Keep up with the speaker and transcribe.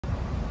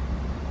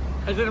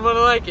I didn't want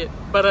to like it,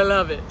 but I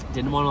love it.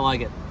 Didn't want to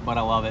like it, but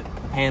I love it.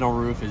 The panel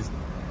roof is...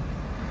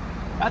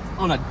 That's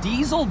on a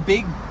diesel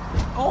big...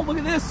 Oh, look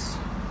at this.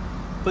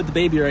 Put the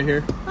baby right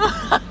here.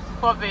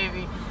 What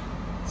baby?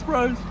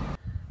 Surprise.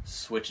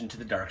 Switching to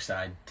the dark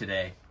side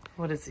today.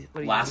 What is it?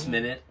 What Last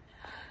minute.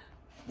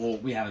 Well,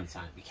 we haven't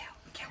signed. We can't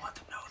let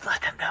them know.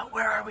 Let them know.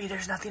 Where are we?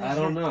 There's nothing. I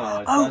don't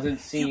know. It doesn't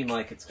seem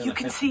like it's gonna. You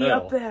can see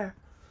up there.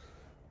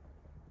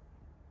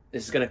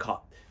 This is gonna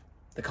call.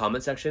 The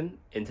comment section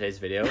in today's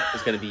video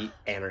is gonna be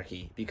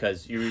anarchy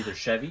because you're either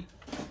Chevy,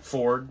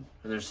 Ford,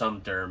 or there's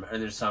some Derm, or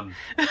there's some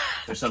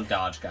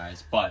Dodge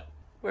guys. But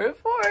we're at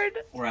Ford.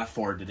 We're at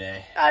Ford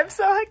today. I'm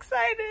so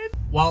excited.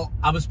 Well,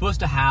 I was supposed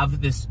to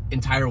have this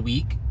entire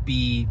week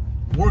be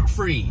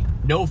work-free,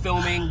 no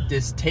filming,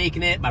 just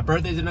taking it. My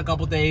birthday's in a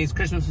couple days.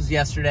 Christmas was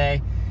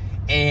yesterday.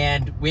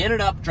 And we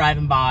ended up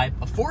driving by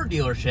a Ford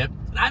dealership.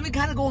 And I've been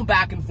kind of going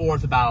back and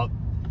forth about,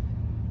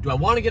 do I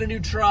want to get a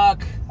new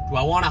truck? Do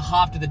I want to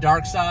hop to the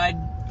dark side?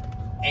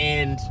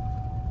 And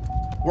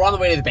we're on the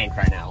way to the bank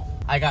right now.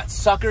 I got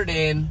suckered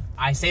in.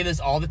 I say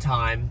this all the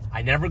time.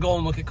 I never go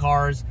and look at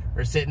cars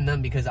or sit in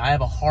them because I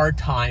have a hard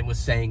time with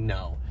saying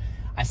no.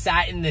 I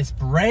sat in this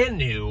brand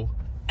new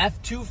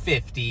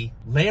F250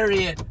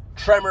 Lariat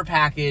Tremor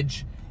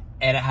package,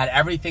 and it had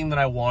everything that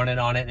I wanted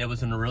on it. It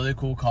was in a really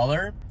cool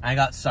color. I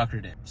got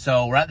suckered in.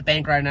 So we're at the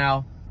bank right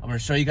now. I'm gonna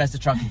show you guys the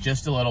truck in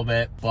just a little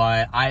bit,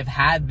 but I've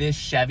had this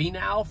Chevy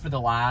now for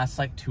the last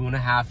like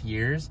 2.5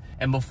 years.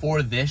 And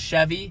before this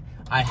Chevy,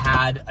 I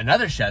had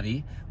another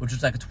Chevy, which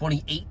was like a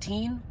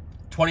 2018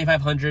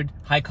 2500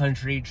 High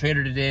Country,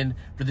 traded it in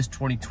for this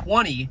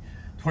 2020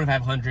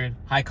 2500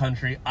 High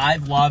Country.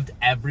 I've loved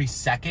every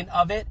second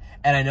of it.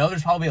 And I know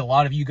there's probably a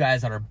lot of you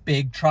guys that are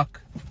big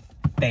truck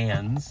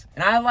fans,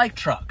 and I like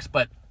trucks,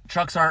 but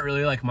trucks aren't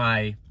really like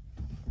my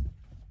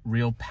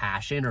real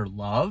passion or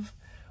love,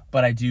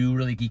 but I do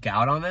really geek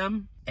out on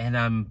them. And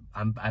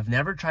I've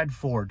never tried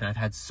Ford, and I've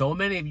had so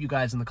many of you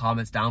guys in the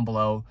comments down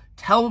below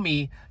tell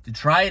me to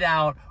try it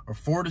out, or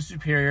Ford is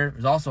superior.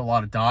 There's also a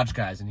lot of Dodge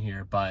guys in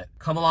here, but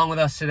come along with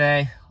us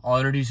today. I'll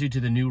introduce you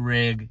to the new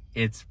rig.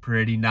 It's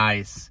pretty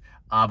nice.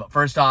 But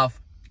first off,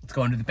 let's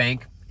go into the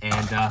bank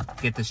and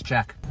get this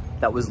check.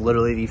 That was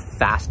literally the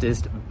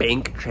fastest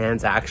bank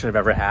transaction I've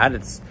ever had.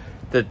 It's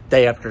the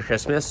day after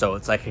Christmas, so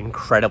it's like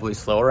incredibly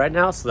slow right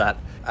now. So that,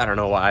 I don't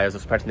know why I was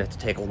expecting it to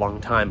take a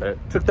long time, but it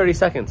took 30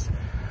 seconds.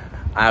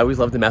 I always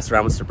love to mess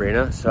around with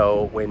Sabrina.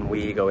 So when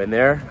we go in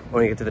there,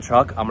 when we get to the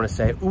truck, I'm gonna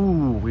say,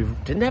 ooh, we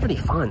didn't have any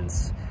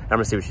funds. And I'm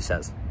gonna see what she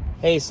says.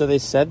 Hey, so they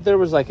said there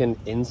was like an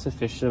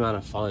insufficient amount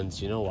of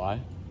funds. You know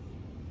why?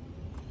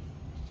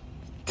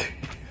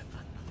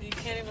 You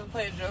can't even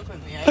play a joke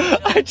with me.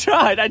 I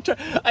tried.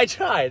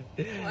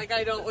 Like,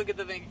 I don't look at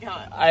the bank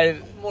account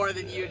more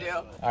than you do.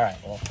 All right,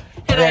 well.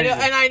 And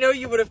I know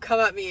you would have come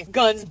at me,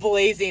 guns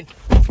blazing.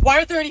 Why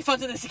aren't there any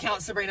funds in this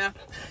account, Sabrina?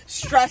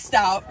 Stressed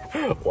out.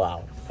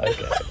 Wow.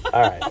 Okay.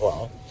 All right,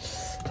 well,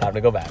 time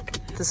to go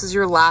back. This is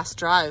your last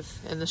drive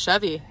in the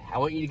Chevy. I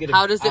want you to get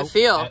How does it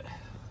feel?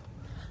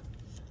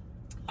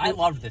 I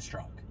loved this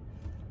truck.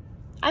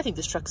 I think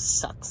this truck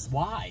sucks.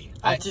 Why?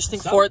 I just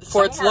think Fords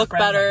look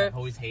better. I've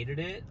always hated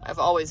it. I've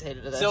always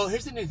hated it. So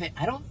here's the new thing.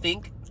 I don't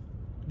think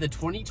the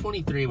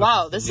 2023...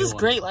 Wow, this is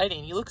great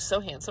lighting. You look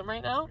so handsome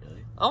right now.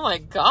 Really? Oh my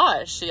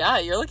gosh. Yeah,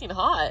 you're looking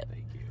hot.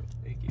 Thank you.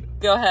 Thank you.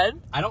 Go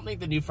ahead. I don't think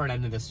the new front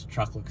end of this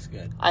truck looks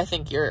good. I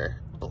think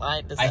you're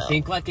blind as hell. I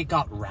think like it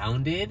got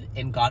rounded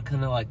and got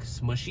kind of like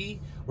smushy.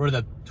 Or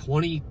the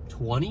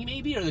 2020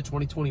 maybe, or the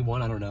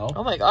 2021, I don't know.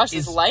 Oh my gosh,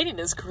 this lighting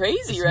is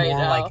crazy right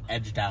now. It's more like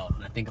edged out,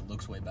 and I think it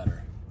looks way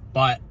better.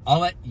 But I'll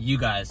let you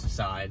guys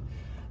decide.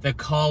 The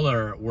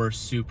color we're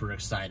super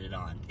excited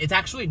on. It's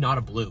actually not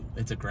a blue,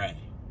 it's a gray.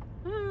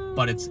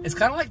 But it's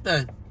kind of like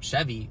the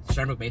Chevy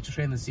Ceramic Matrix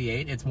Tray in the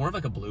C8. It's more of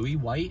like a bluey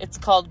white. It's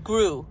called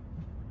Gru.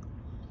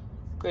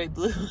 Gray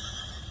blue.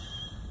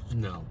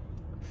 No.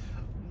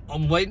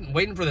 I'm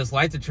waiting for this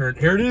light to turn.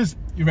 Here it is.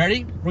 You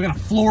ready? We're gonna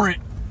floor it.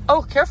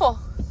 Oh, careful.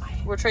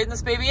 We're trading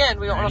this baby in.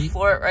 We don't want to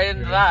floor it right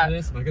into that.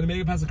 Am I gonna make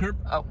it past the curb?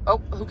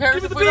 Oh, who cares?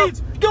 Give me the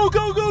beads! Go!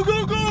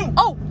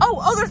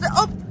 Oh, there's the,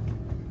 oh.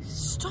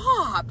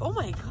 Stop. Oh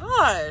my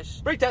gosh.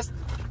 Brake test.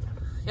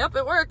 Yep,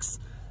 it works.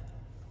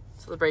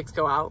 So the brakes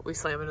go out. We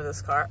slam into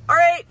this car. All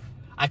right.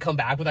 I come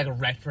back with like a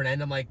wrecked front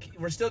end. I'm like,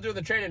 we're still doing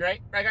the training,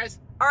 right? Right, guys?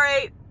 All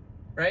right.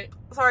 Right?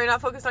 Sorry,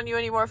 not focused on you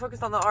anymore.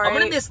 Focused on the R8. I'm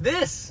gonna miss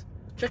this.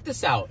 Check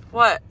this out.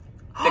 What?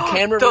 The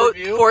camera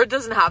review. Ford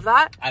doesn't have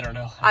that? I don't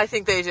know. I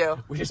think they do.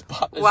 We just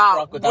bought this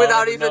truck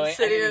without even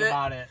sitting in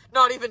it.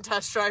 Not even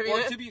test driving it.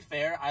 Well, to be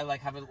fair, I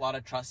like have a lot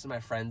of trust in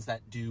my friends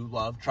that do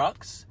love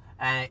trucks.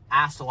 And I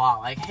asked a lot,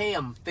 like, hey,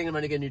 I'm thinking I'm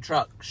gonna get a new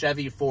truck,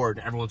 Chevy, Ford.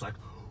 And everyone's like,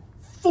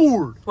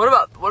 Ford. What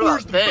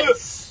about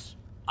this?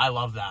 I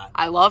love that.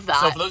 I love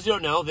that. So for those who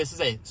don't know, this is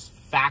a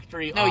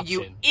factory option. No,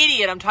 you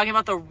idiot! I'm talking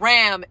about the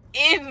Ram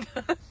in.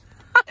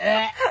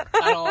 I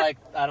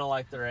don't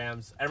like the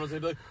Rams. Everyone's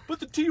gonna be like, but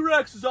the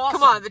T-Rex is awesome.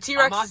 Come on, the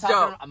T-Rex is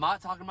dope. I'm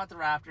not talking about the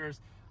Raptors.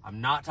 I'm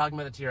not talking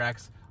about the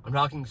T-Rex. I'm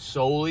talking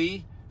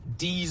solely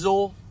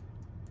diesel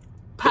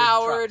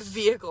powered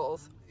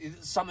vehicles.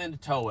 Something to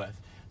tow with.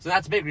 So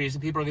that's a big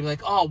reason people are gonna be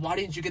like, oh, why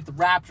didn't you get the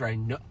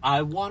Raptor?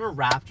 I want a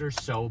Raptor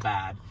so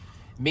bad.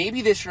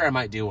 Maybe this year I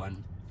might do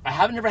one. I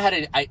haven't never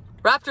had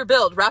Raptor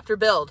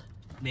build.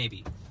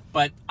 Maybe.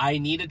 But I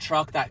need a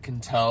truck that can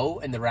tow,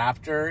 and the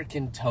Raptor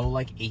can tow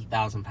like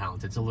 8,000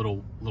 pounds. It's a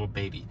little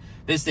baby.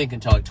 This thing can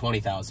tow like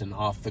 20,000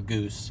 off the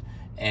Goose.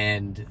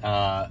 And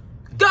go,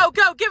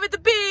 give it the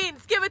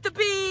beans! Give it the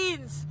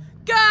beans!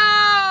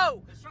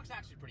 Go! This truck's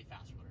actually pretty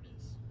fast for what it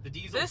is. The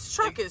diesel. This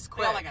truck is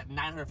quick. They got like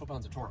 900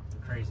 foot-pounds of torque.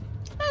 They're crazy.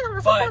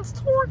 900 foot-pounds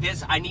of torque.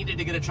 I needed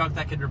to get a truck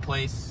that could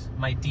replace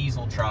my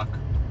diesel truck.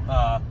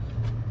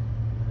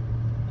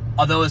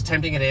 Although as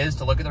tempting it is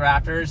to look at the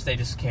Raptors, they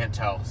just can't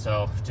tow.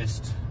 So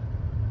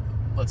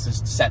let's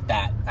just set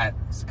that at,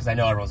 because I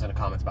know everyone's gonna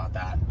comment about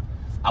that.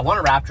 I want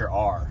a Raptor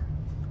R.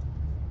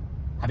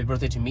 Happy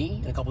birthday to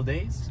me in a couple of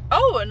days.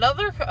 Oh,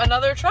 another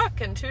truck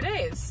in 2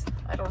 days.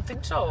 I don't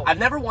think so. I've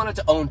never wanted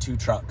to own 2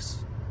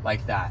 trucks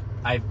like that.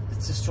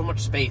 It's just so much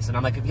space, and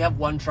I'm like, if you have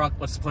one truck,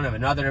 what's the point of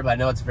another? But I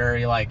know it's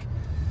very like,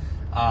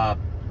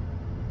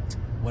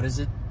 what is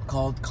it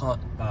called?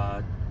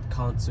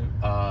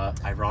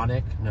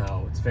 Ironic?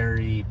 No, it's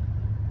very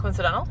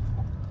coincidental.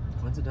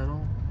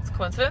 Coincidental? It's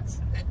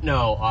coincidence?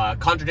 No,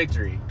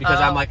 contradictory.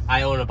 Because I'm like,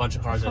 I own a bunch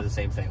of cars that are the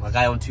same thing. Like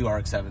I own 2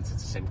 RX-7s. It's the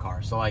same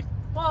car. So like,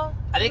 well,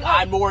 I think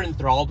I'm more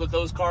enthralled with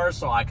those cars,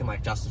 so I can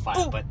like justify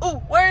it. But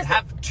where is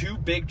have 2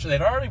 big?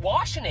 They're already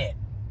washing it.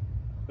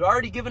 They're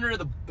already giving her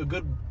the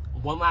good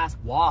one last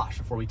wash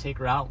before we take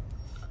her out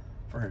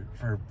for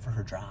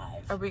her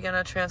drive. Are we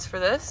gonna transfer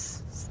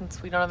this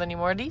since we don't have any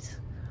more of these?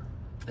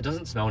 It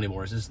doesn't smell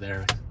anymore. It's just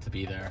there to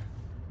be there.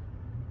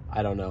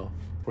 I don't know.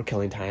 We're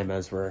killing time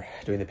as we're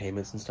doing the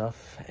payments and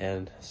stuff.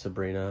 And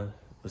Sabrina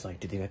was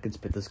like, do you think I could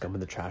spit this gum in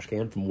the trash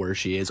can from where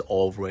she is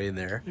all the way in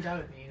there? You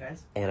doubted me, you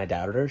guys. And I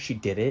doubted her. She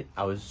did it.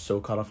 I was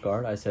so caught off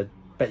guard. I said,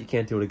 bet you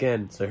can't do it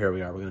again. So here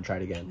we are. We're going to try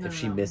it again. If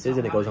she misses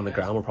and it goes on the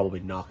ground, we're probably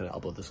not going to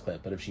upload this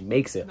clip. But if she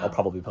makes it, I'll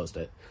probably post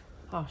it.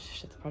 Oh,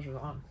 shit. The pressure's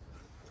on.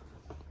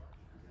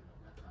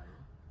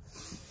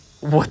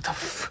 What the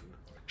f...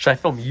 Should I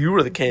film you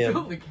or the can?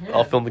 Film the can.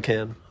 I'll film the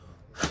can.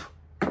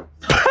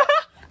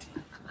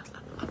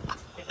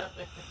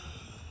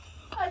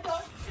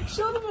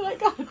 Show them what I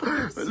got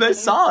first. They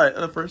saw it,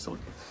 the first one.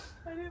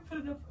 I didn't put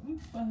enough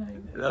oomph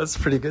behind it. That was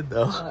pretty good,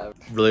 though.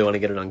 Really want to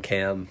get it on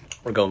cam.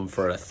 We're going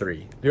for a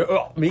 3.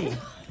 Oh, me.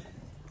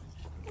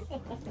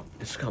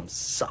 This gum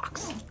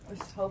sucks.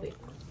 Where's Toby?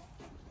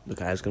 The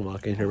guy's going to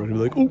walk in here. We're going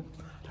to be like, oh.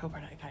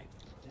 Toby, night kite.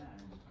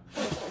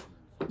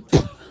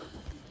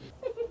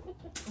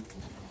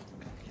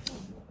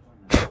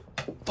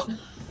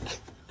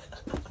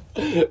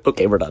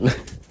 Okay, we're done.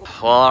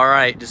 Well, all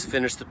right, just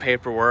finished the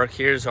paperwork.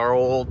 Here's our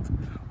old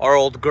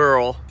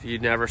girl. If you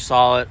never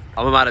saw it,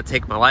 I'm about to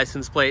take my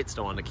license plates.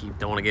 Don't want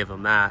to give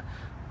them that,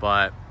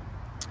 but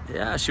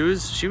yeah, she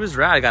was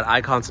rad. I got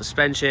Icon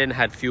suspension,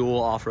 had fuel,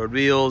 off-road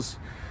wheels,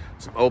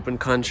 some open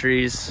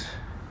countries.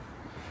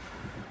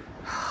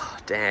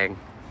 Dang,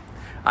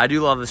 I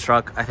do love this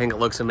truck. I think it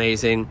looks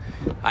amazing.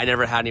 I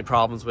never had any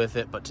problems with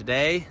it, but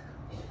today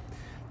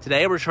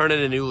we're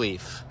turning a new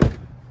leaf.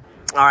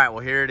 All right,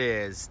 well, here it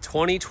is.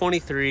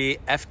 2023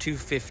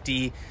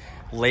 F250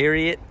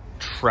 Lariat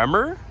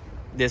Tremor.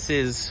 This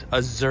is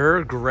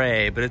azure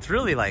gray, but it's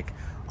really like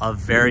a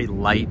very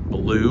light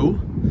blue.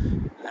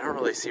 I don't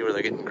really see where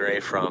they're getting gray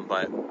from,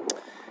 but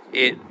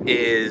it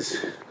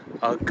is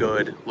a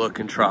good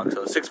looking truck.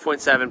 So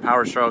 6.7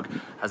 power stroke,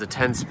 has a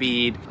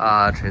 10-speed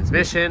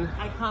transmission.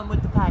 I come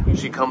with the package.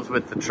 She comes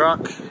with the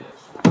truck.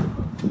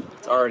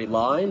 It's already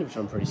lined, which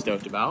I'm pretty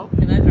stoked about.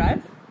 Can I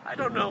drive? I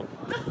don't know.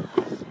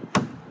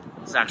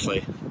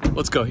 Actually,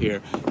 let's go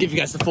here, give you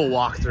guys the full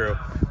walkthrough.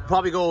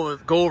 Probably go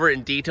over it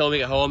in detail when we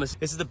get home. This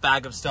is the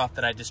bag of stuff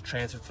that I just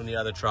transferred from the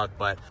other truck,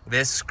 but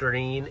this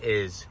screen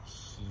is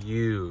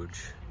huge.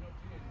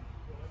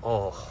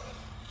 Oh,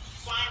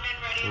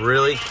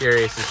 really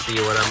curious to see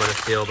what I'm gonna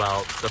feel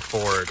about the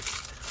Ford.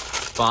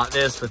 Bought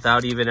this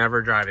without even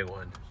ever driving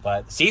one,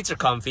 but the seats are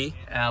comfy,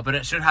 but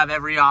it should have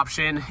every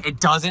option. It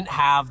doesn't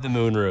have the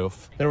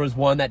moonroof. There was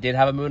one that did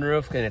have a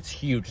moonroof, and it's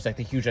huge. It's like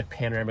the huge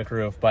panoramic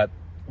roof, but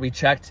we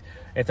checked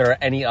if there are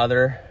any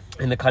other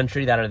in the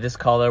country that are this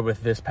color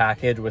with this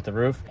package with the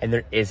roof, and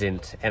there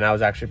isn't. And I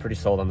was actually pretty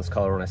sold on this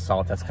color when I saw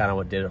it. That's kind of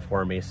what did it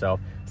for me. So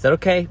I said,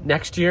 okay,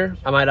 next year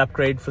I might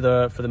upgrade for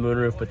the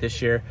moonroof, but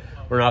this year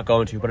we're not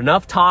going to. But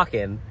enough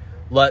talking.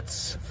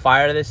 Let's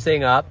fire this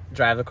thing up,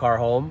 drive the car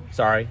home,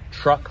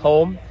 truck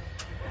home,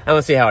 and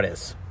let's see how it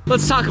is.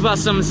 Let's talk about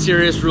something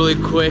serious really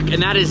quick,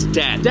 and that is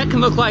debt. Debt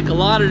can look like a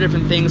lot of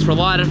different things for a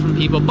lot of different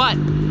people, but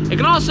it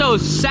can also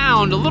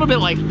sound a little bit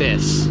like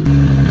this.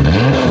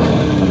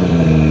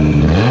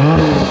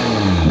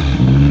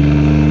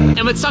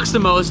 And what sucks the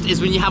most is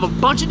when you have a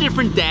bunch of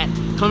different debt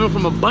coming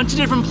from a bunch of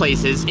different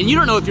places and you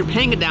don't know if you're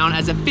paying it down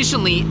as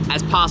efficiently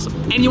as possible.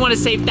 And you want to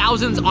save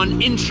thousands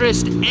on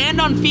interest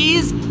and on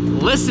fees?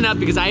 listen up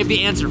because I have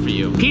the answer for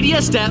you.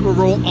 PDS Debt will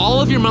roll all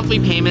of your monthly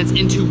payments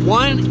into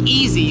one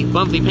easy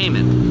monthly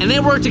payment. And they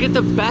work to get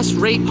the best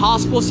rate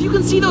possible so you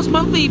can see those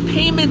monthly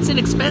payments and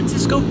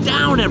expenses go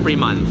down every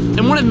month.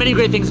 And one of the many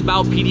great things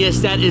about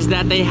PDS Debt is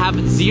that they have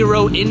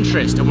 0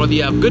 interest. And whether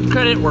you have good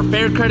credit or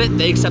fair credit,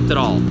 they accept it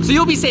all. So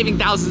you'll be saving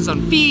thousands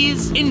on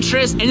fees,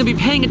 interest, and you'll be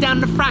paying it down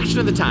in a fraction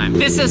of the time.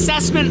 This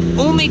assessment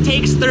only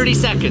takes 30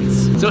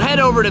 seconds. So head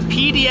over to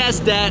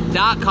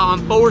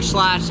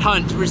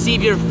pdsdebt.com/hunt to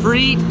receive your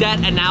free debt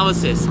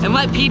analysis and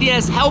let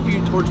PDS help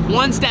you towards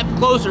one step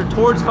closer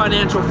towards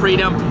financial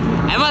freedom.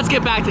 And let's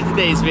get back to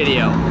today's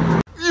video.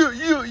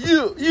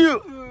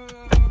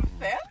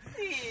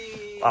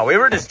 Fancy. Oh, we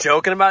were just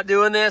joking about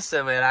doing this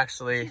and it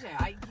actually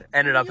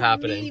ended up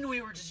happening.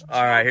 We were just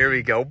all right, here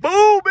we go.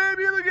 Boom,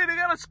 baby, look at it. I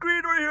got a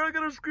screen right here. I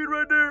got a screen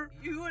right there.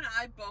 You and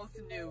I both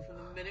knew from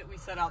the minute we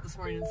set out this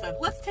morning and said,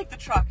 let's take the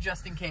truck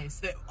just in case,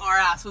 that our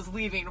ass was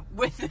leaving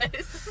with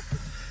this.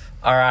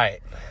 All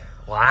right.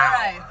 Wow. All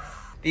right.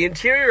 The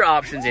interior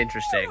option's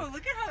interesting.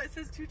 Look at how it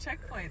says 2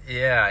 checkpoints.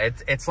 Yeah,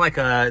 it's like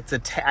I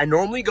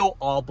normally go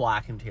all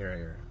black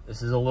interior.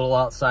 This is a little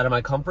outside of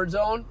my comfort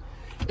zone.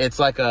 It's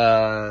like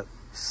a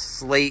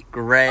slate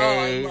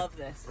gray. Oh, I love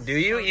this. Do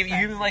you? So you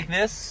even like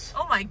this?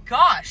 Oh my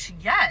gosh,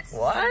 yes.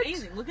 What? It's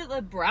amazing. Look at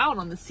the brown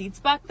on the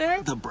seats back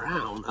there. The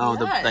brown. Oh,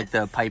 yes. Like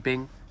the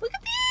piping. Look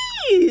at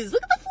these.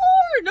 Look at the floor.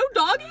 No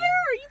dog hair.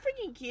 Are you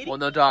freaking kidding? Well,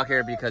 no dog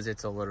hair because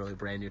it's a literally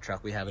brand new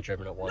truck. We haven't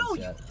driven it once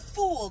yet. No, you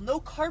fool. No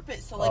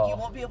carpet, so like you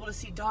won't be able to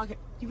see dog hair.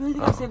 You really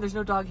think I'm saying there's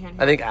no dog hair in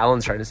here? I think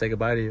Alan's trying to say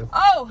goodbye to you.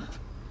 Oh.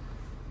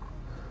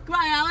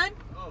 Goodbye, Alan.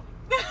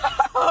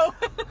 Oh.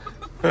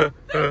 You guys got a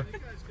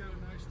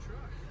nice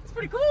truck. It's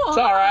pretty cool. It's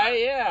all right,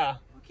 yeah.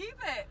 We'll keep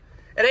it.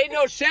 It ain't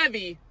no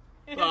Chevy,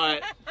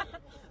 but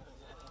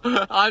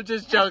I'm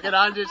just joking.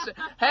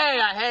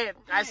 Hey,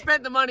 I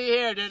spent the money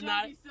here, didn't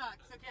I? Chevy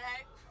sucks,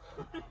 okay?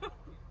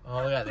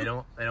 Oh yeah, they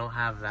don't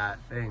have that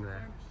thing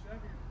there.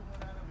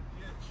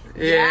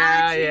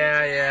 Yeah.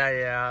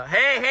 Yeah.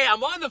 Hey,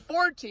 I'm on the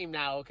Ford team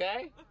now,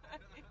 okay?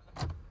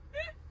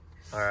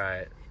 All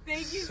right.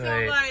 Thank you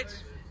so much.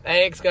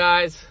 Thanks,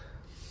 guys.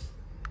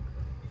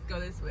 Go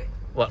this way.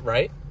 What,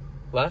 right?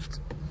 Left?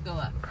 Go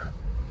left,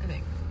 I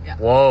think. Yeah.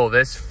 Whoa,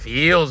 this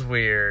feels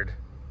weird.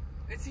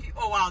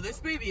 Oh wow, this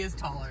baby is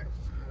taller.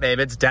 Babe,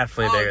 it's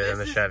definitely bigger than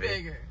the Chevy.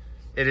 Bigger.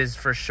 It is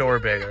for sure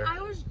bigger. I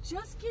was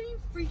just getting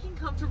freaking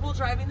comfortable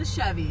driving the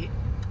Chevy.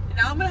 And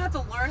now I'm gonna have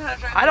to learn how to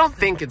drive. I don't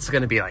think it's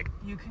gonna be like.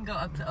 You can go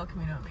up to El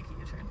Camino and make a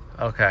U-turn.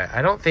 Okay,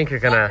 I don't think you're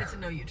gonna. Oh, it's a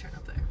no U-turn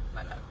up there.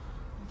 My bad.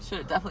 Should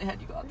have definitely had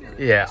you go up the other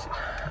way. Yeah.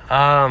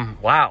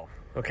 Wow.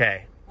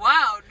 Okay.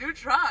 Wow, new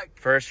truck.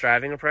 First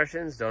driving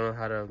impressions. Don't know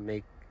how to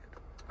make.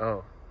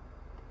 Oh.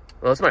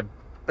 Well,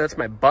 that's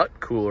my butt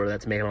cooler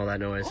that's making all that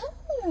noise.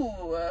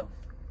 Ooh.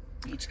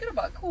 You each get a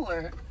butt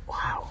cooler.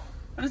 Wow.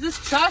 What is this,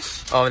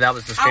 Josh? Oh, that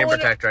was the screen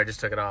protector. I just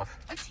took it off.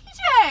 A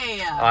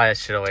TJ. Oh, I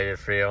should have waited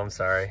for you. I'm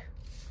sorry.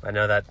 I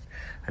know that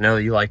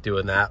you like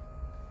doing that.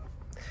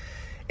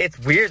 It's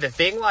weird. The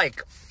thing,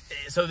 like,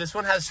 so this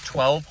one has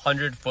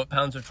 1,200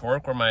 foot-pounds of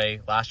torque, where my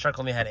last truck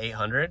only had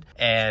 800.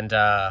 And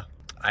I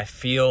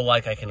feel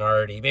like I can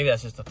already, maybe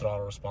that's just the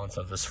throttle response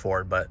of this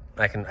Ford, but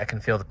I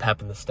can feel the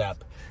pep in the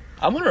step.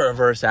 I'm gonna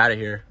reverse out of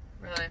here.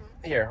 Really?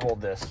 Here,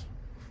 hold this.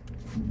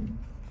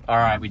 All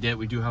right, we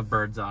do have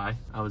bird's eye.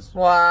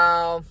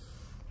 Wow.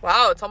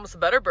 Wow, it's almost a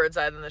better bird's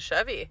eye than the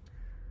Chevy.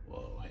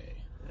 Whoa, hey,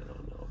 I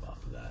don't know about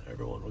that.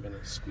 We're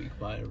gonna squeak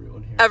by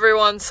everyone here.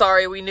 Everyone,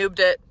 sorry, we noobed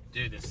it.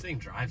 Dude, this thing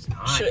drives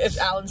nice. If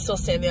Alan's still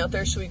standing out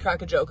there, should we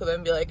crack a joke with him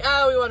and be like,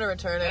 oh, we want to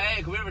return it?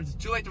 Hey, it's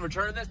too late to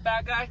return this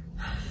bad guy?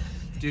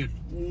 Dude,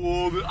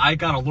 whoa, I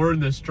gotta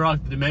learn this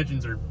truck. The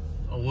dimensions are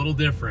a little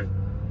different.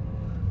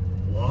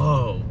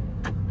 Whoa.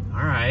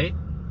 All right.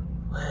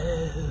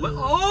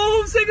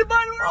 Oh, say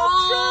goodbye to our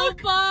old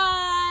truck.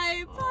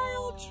 Bye. Bye,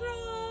 old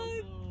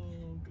truck.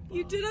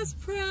 You did us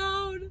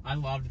proud. I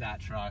loved that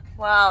truck.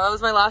 Wow, that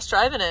was my last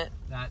drive in it.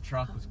 That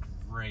truck was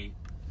great.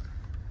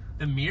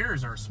 The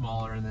mirrors are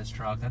smaller in this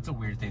truck. That's a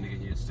weird thing to get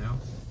used to.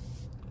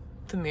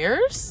 The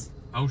mirrors?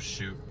 Oh,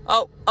 shoot.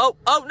 Oh, no.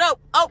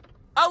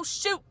 Oh,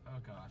 shoot. Oh,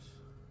 gosh.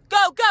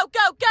 Go.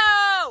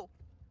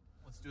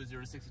 Let's do a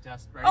 0 to 60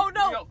 test. Ready? Oh,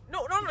 no.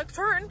 No,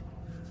 turn.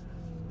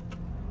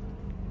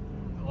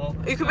 Well,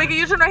 you can make a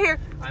U-turn right here.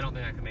 I don't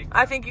think I can make that.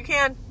 I think you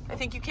can.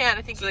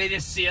 So they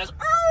just see us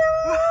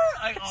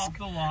like off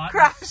the lot,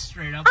 crash,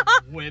 straight up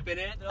whipping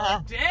it. They're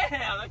like,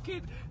 damn,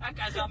 that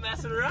guy's not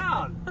messing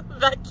around.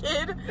 That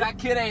kid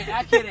ain't.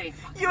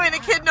 You ain't a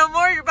kid no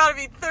more. You're about to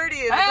be 30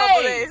 in a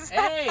couple days.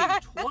 Hey,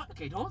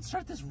 okay, don't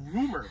start this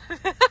rumor.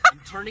 I'm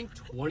turning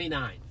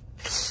 29.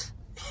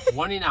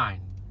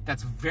 29.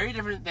 That's very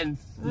different than.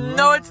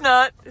 No, it's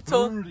not. It's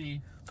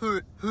 30.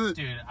 Dude,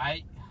 30.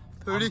 I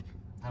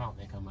don't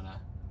think I'm gonna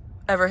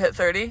ever hit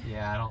 30.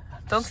 Yeah,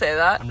 Don't say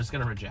that. I'm just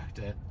gonna reject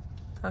it.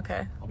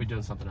 Okay. I'll be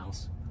doing something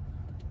else.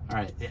 All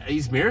right,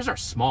 these mirrors are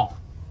small.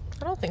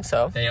 I don't think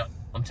so.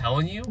 I'm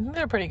telling you. I think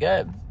they're pretty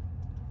good.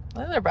 I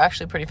think they're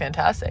actually pretty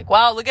fantastic.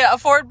 Wow, look at a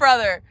Ford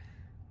brother.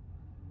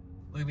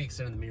 Look at me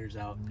extending the mirrors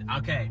out.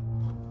 Okay.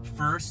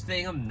 First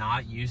thing I'm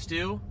not used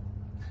to,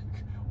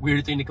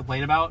 weird thing to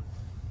complain about,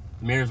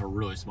 the mirrors are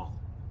really small.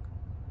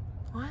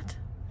 What?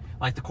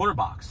 Like the quarter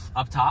box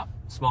up top,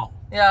 small.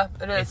 Yeah,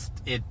 it is.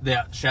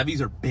 The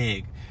Chevys are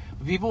big.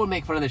 But people would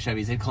make fun of the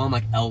Chevys. They'd call them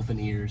like elephant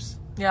ears.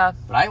 Yeah.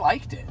 But I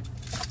liked it.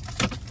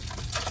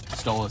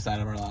 Stole this out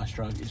of our last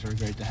truck. These were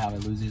great to have. I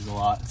lose these a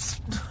lot.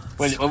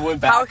 When we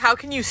went back. How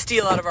can you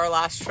steal out of our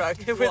last truck?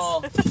 It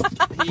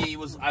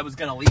was... I was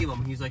gonna leave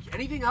him. He's like,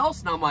 anything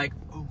else? And I'm like,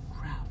 oh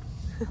crap.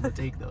 I'm gonna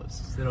take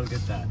those. They don't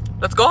get that.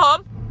 Let's go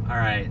home. All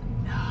right.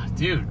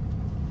 Dude.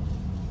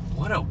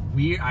 What a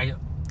weird...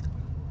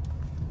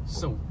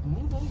 So,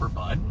 move over,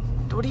 bud.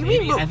 What do you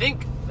mean? I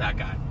think that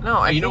guy.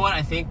 No, you know what?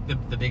 I think the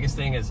biggest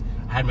thing is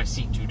I had my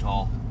seat too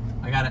tall.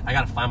 I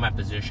gotta find my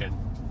position.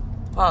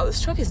 Wow,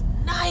 this truck is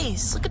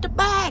nice. Look at the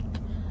back.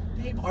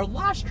 Babe, our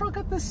last truck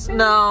had the same.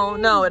 No,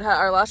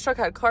 our last truck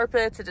had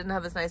carpets. It didn't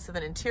have as nice of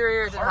an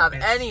interior. It didn't have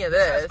any of It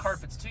this. has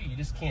carpets too. You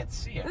just can't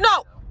see it.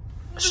 No.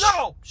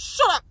 No.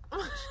 Shut up.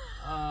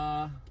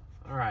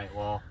 All right.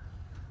 Well.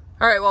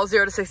 All right. Well,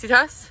 0 to 60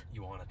 test.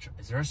 You want to?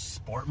 Is there a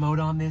sport mode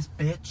on this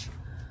bitch?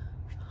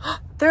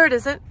 There it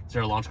isn't. Is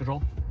there a launch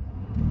control?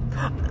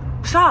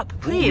 Stop,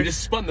 please. Ooh, we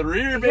just spun the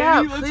rear, baby. Yeah,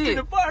 Let's please. get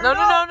it fired No.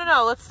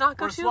 up. Let's not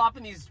go We're too.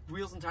 swapping these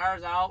wheels and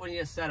tires out. We need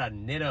a set of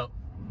Nitto.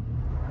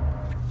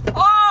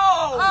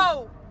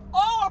 Oh!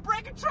 Oh, we're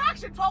breaking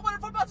traction.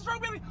 1,200 foot-pounds of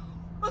stroke, baby.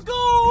 Let's go.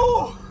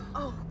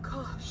 Oh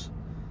gosh.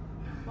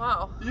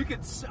 Wow. You could.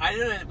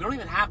 We don't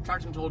even have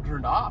traction control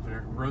turned off, and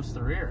it roasts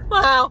the rear.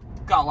 Wow.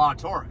 Got a lot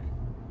of torque.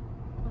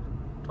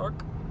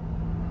 Torque.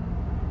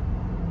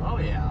 Oh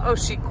yeah. Oh,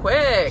 she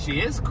quick. She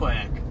is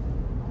quick.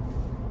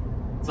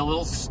 It's a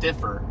little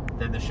stiffer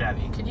than the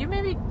Chevy. Can you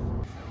maybe?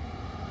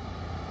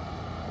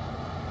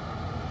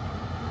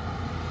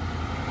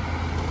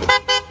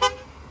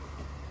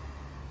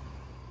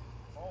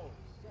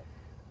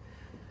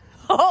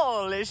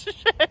 Holy shit.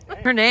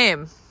 Her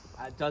name?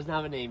 It doesn't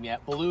have a name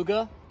yet.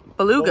 Beluga?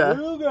 Beluga.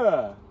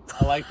 Beluga.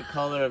 I like the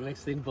color of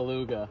mixing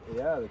Beluga.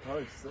 Yeah, the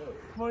car's sick.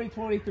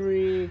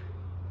 2023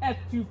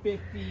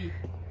 F250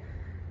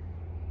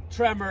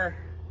 Tremor,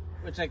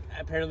 which like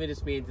apparently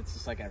just means it's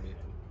just like everything.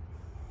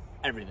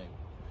 Everything.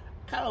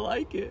 Kind of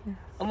like it.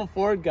 I'm a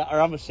Ford guy, or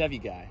I'm a Chevy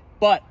guy,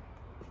 but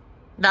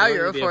Now I'm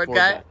you're a gonna be Ford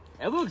guy.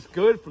 It looks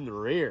good from the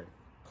rear.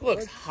 It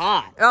looks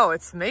hot. Oh,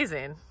 it's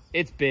amazing.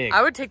 It's big.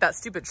 I would take that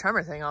stupid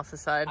Tremor thing off the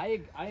side.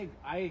 I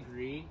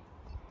agree.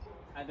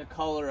 And the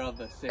color of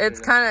the sticker. It's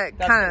kind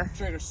of.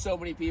 triggers so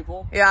many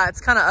people. Yeah,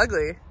 it's kind of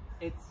ugly.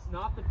 It's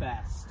not the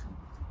best.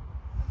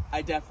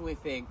 I definitely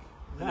think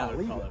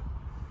another color.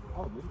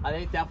 I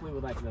think definitely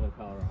would like another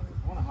color on it.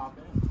 I want to hop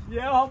in.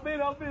 Yeah, hop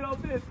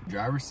in.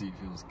 Driver's seat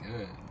feels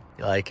good.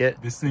 You like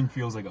it? This thing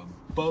feels like a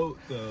boat,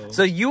 though.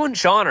 So you and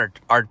Sean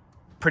are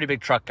pretty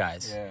big truck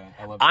guys. Yeah,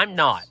 I love I'm trucks.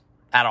 not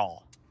at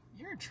all.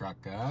 You're a truck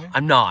guy.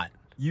 I'm not.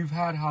 You've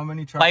had how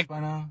many trucks Like- by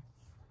now?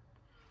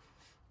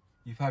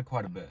 You've had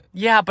quite a bit.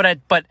 Yeah, but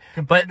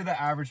Compared to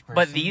the average person.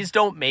 but these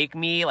don't make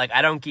me like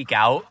I don't geek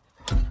out.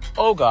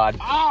 Oh God!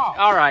 Oh!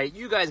 All right,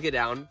 you guys get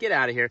down, get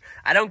out of here.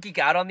 I don't geek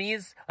out on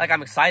these. Like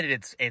I'm excited.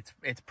 It's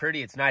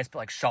pretty. It's nice. But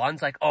like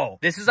Sean's like, oh,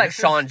 this is like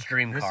Sean's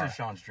dream car. This is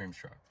Sean's dream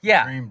truck.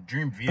 Yeah.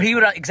 Dream vehicle. But he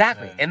would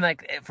exactly. Yeah. And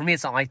like for me,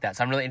 it's not like that.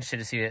 So I'm really interested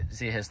to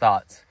see his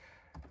thoughts.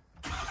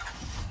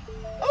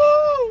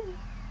 Oh!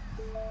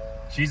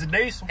 She's a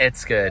diesel.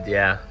 It's good.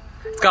 Yeah.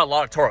 It's got a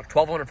lot of torque.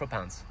 1,200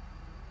 foot-pounds.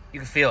 You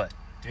can feel it.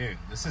 Dude,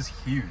 this is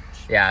huge.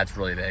 Yeah, it's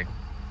really big.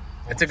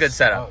 It's a good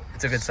setup.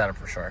 It's a good setup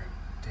for sure.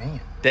 Damn.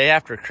 Day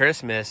after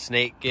Christmas,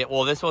 Nate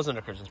well, this wasn't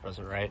a Christmas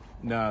present, right?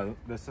 No,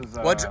 this is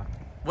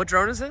What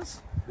drone is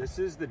this? This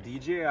is the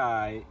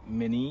DJI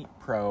Mini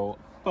Pro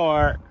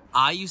 4.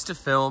 I used to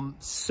film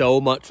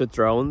so much with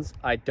drones.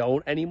 I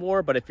don't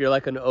anymore, but if you're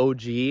like an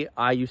OG,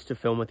 I used to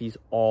film with these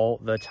all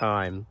the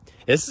time.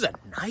 This is a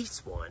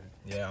nice one.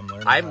 Yeah, I'm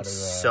learning. I'm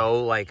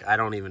so like I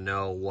don't even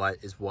know what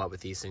is what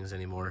with these things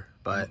anymore,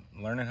 but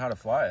I'm learning how to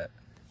fly it.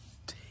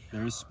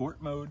 There's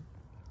sport mode,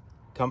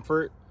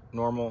 comfort,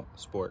 normal,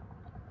 sport.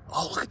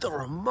 oh, look at the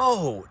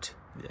remote.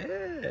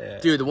 Yeah.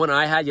 Dude, the one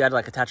I had, you had to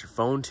like attach your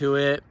phone to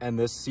it. And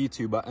this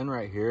C2 button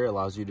right here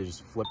allows you to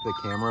just flip the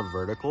camera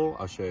vertical.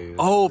 I'll show you.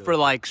 Oh, for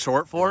like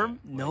short form?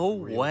 Yeah, No like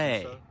reels and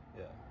way. stuff.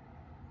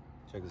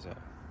 Yeah. Check this out.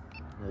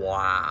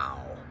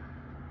 Wow.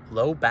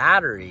 Low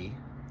battery.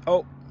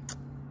 Oh,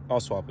 I'll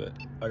swap it.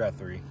 I got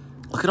 3.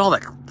 Look at all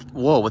that.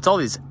 Whoa, what's all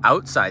these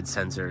outside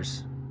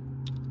sensors?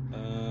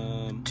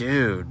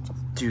 Dude,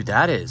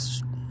 that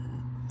is.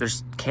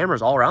 There's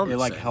cameras all around It this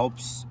like thing.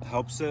 helps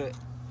it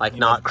Like you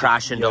not know,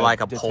 crash into yeah,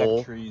 like a detect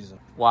pole. trees.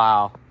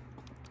 Wow.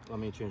 Let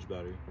me change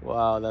battery.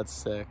 Wow, that's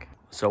sick.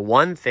 So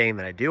one thing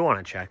that I do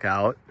want to check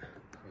out.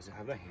 Does it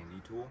have a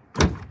handy tool?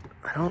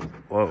 I don't.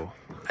 Whoa.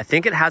 I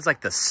think it has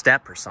like the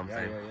step or something.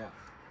 Yeah.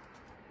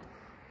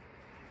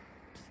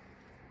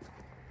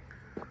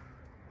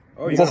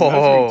 Oh, you got measuring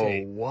Whoa!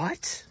 tape.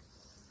 What?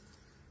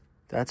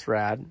 That's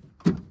rad.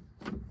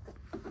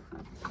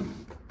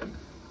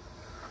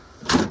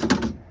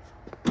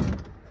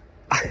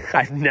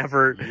 I've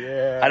never.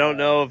 Yeah. I don't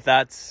know if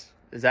that's.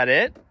 Is that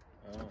it?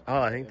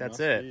 Oh, I think that's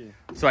it.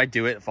 So I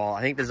do it fall.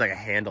 I think there's like a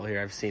handle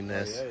here. I've seen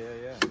this.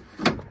 Yeah.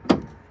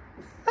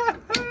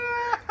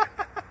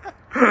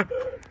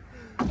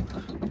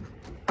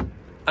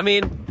 I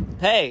mean,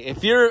 hey,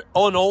 if you're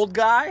an old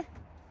guy,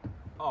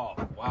 Oh,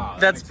 wow.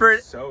 that's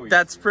pretty. So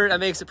That's pretty. That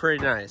makes it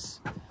pretty nice.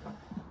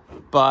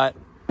 But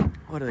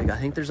what do they got?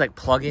 I think there's like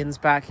plugins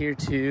back here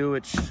too,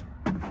 which.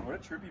 What a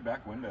trippy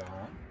back window,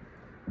 huh?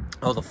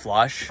 Oh, the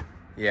flush.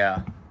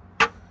 Yeah.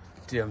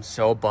 Dude, I'm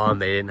so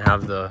bummed they didn't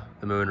have the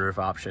moonroof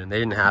option. They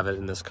didn't have it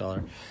in this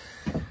color.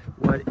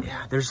 What?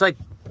 Yeah, there's like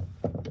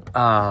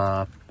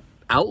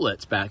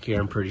outlets back here,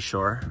 I'm pretty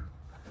sure.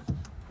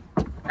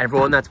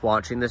 Everyone that's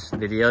watching this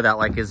video that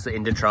like is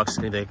into trucks is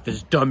gonna be like,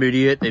 this dumb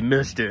idiot, they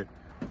missed it.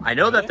 I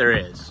know that there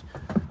is.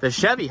 The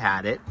Chevy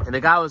had it, and the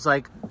guy was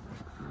like,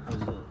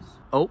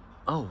 oh,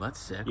 that's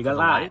sick. You got the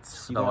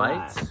lights. The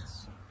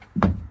lights.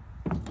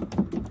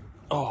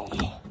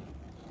 Oh.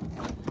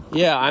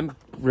 Yeah, I'm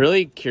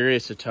really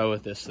curious to tow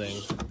with this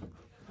thing.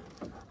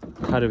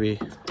 How do we...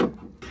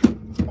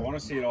 I want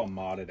to see it all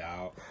modded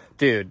out.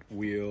 Dude,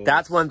 Wheels.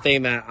 that's one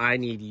thing that I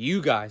need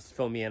you guys to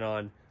fill me in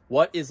on.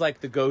 What is like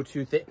the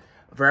go-to thing?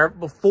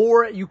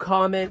 Before you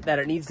comment that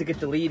it needs to get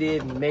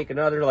deleted and make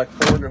another like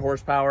 400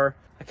 horsepower,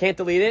 I can't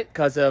delete it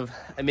because of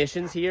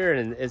emissions here,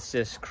 and it's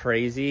just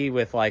crazy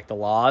with like the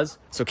laws.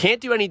 So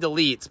can't do any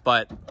deletes,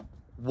 but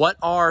what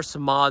are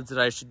some mods that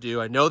I should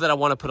do? I know that I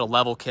want to put a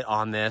level kit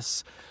on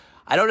this.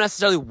 I don't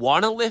necessarily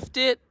want to lift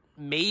it,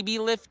 maybe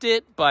lift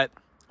it, but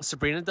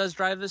Sabrina does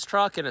drive this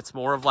truck, and it's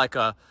more of like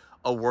a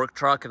work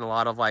truck, and a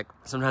lot of like,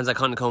 sometimes like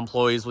Honeycomb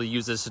employees will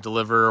use this to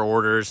deliver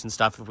orders and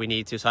stuff if we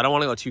need to. So I don't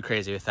want to go too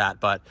crazy with that,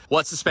 but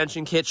what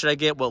suspension kit should I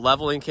get? What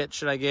leveling kit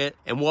should I get?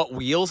 And what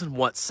wheels and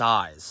what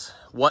size?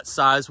 What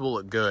size will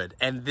look good?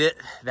 And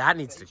that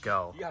needs to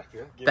go. You got to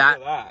get rid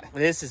of that.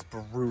 This is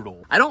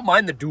brutal. I don't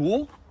mind the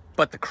dual,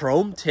 but the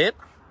chrome tip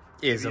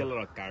is Maybe a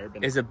little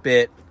carbon. is a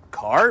bit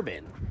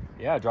carbon.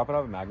 Yeah, drop it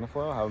out of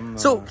Magnaflow. Have them,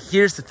 So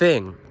here's the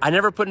thing. I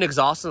never put an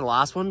exhaust in the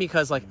last one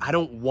because like I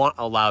don't want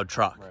a loud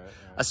truck. Right, yeah.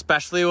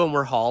 Especially when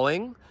we're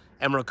hauling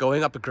and we're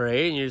going up a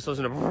grade and you're just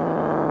listening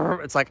to...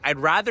 It's like, I'd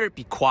rather it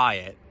be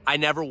quiet. I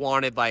never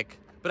wanted like...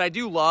 But I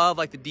do love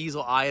like the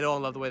diesel idle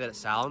and love the way that it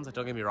sounds. Like,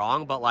 don't get me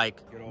wrong, but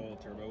like... Good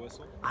old turbo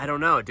whistle. I don't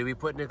know. Do we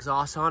put an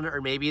exhaust on it?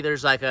 Or maybe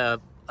there's like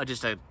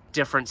just a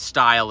different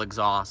style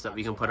exhaust that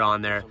we can put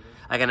on there.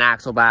 Like an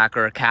axle back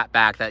or a cat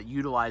back that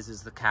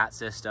utilizes the cat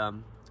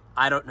system.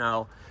 I don't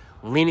know.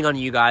 I'm leaning on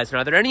you guys.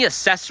 Are there any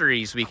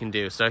accessories we can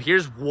do? So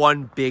here's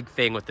one big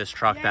thing with this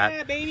truck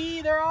Yeah,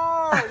 baby, there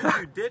are. You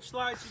can do ditch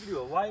lights. You can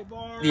do a light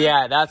bar.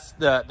 Yeah, that's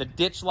the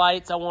ditch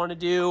lights I want to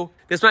do.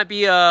 This might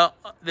be a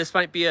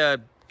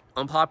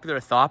unpopular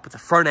thought, but the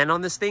front end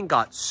on this thing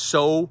got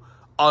so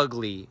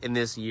ugly in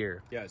this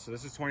year. Yeah, so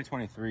this is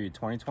 2023.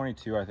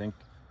 2022, I think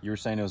you were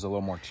saying it was a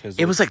little more chiseled.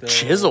 It was like still.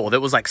 chiseled.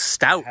 It was like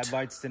stout.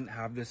 Headlights didn't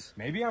have this.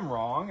 Maybe I'm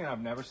wrong, and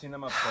I've never seen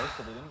them up close,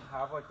 but they didn't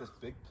have like this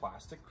big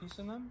plastic piece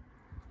in them.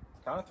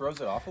 Kind of throws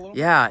it off a little.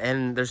 Yeah,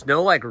 and there's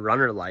no like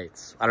runner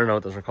lights. I don't know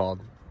what those are called.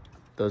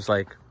 Those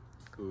like...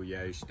 Ooh,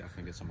 yeah, you should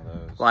definitely get some of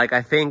those. Like,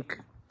 I think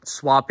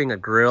swapping a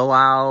grill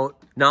out,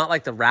 not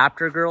like the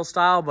Raptor grill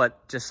style,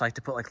 but just like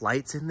to put like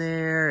lights in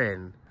there.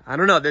 And I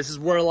don't know, this is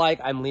where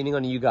like I'm leaning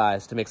on you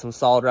guys to make some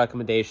solid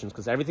recommendations,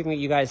 because everything that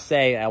you guys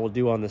say I will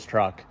do on this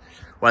truck,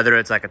 whether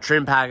it's like a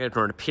trim package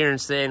or an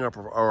appearance thing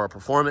or a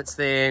performance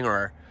thing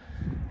or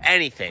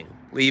anything.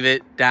 Leave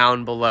it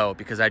down below,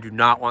 because I do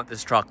not want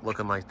this truck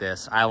looking like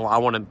this. I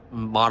want to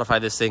modify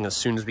this thing as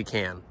soon as we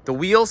can. The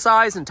wheel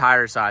size and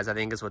tire size, I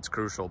think, is what's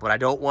crucial, but I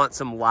don't want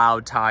some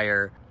loud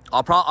tire.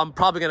 I'm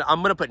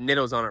gonna put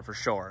Nittos on it for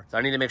sure. So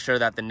I need to make sure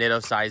that the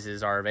Nitto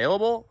sizes are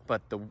available,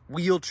 but the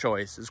wheel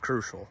choice is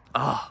crucial.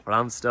 Oh, but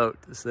I'm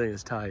stoked. This thing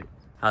is tight.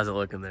 How's it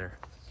looking there?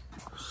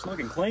 It's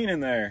looking clean in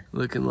there.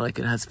 Looking like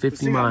it has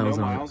 50 miles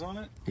on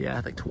it. Yeah,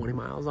 like 20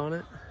 miles on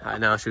it. I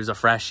know, she was a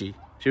freshie.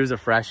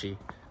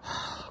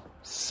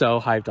 So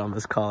hyped on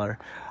this color.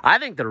 I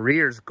think the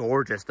rear is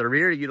gorgeous. The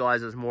rear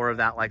utilizes more of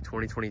that like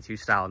 2022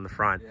 style in the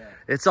front. Yeah.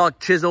 It's all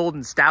chiseled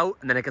and stout,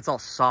 and then it gets all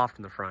soft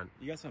in the front.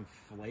 You got some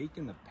flake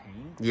in the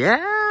paint?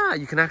 Yeah,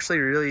 you can actually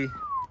really...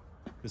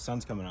 The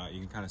sun's coming out. You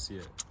can kind of see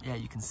it. Yeah,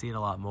 you can see it a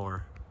lot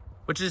more.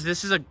 Which is,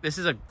 this is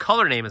a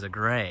color name is a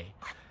gray.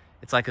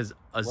 It's like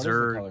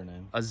color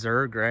name?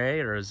 Azure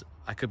gray,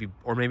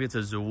 or maybe it's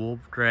Azul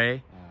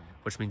gray,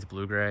 which means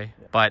blue gray.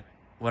 Yeah. But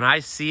when I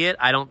see it,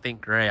 I don't think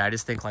gray. I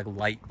just think like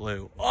light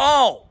blue.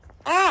 Oh!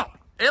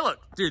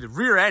 Dude, the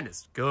rear end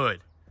is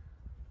good.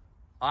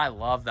 I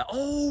love that.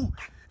 Oh,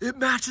 it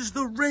matches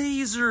the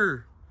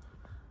Razor.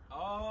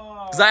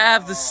 Oh. Because I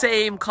have the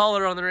same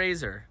color on the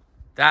Razor.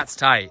 That's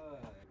tight.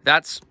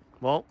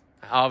 Well,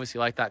 I obviously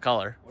like that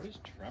color. What is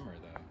tremor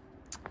though?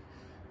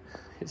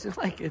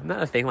 Isn't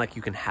that a thing like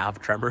you can have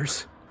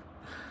tremors?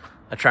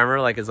 A tremor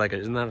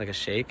isn't that like a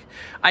shake?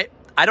 I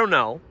don't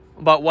know.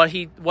 But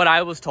what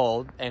I was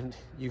told, and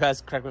you guys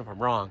correct me if I'm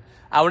wrong,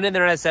 I went in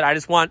there and I said,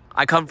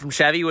 I come from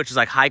Chevy, which is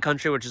like high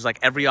country, which is like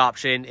every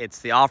option. It's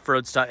the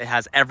off-road stuff. It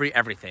has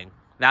everything.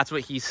 That's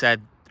what he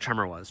said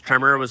Tremor was.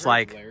 Tremor was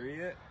like...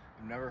 Lariat?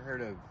 I've never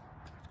heard of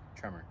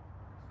Tremor.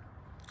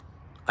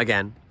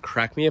 Again,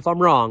 correct me if I'm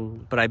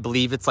wrong, but I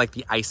believe it's like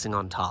the icing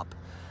on top.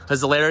 Because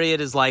the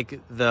Lariat is like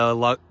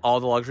all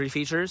the luxury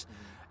features,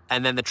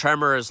 and then the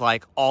Tremor is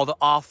like all the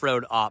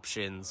off-road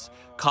options.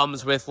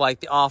 Comes with like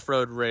the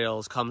off-road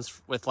rails,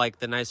 comes with like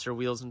the nicer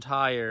wheels and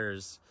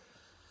tires.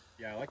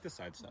 Yeah, I like the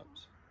side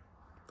steps.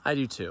 I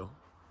do too.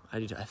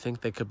 I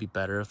think they could be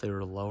better if they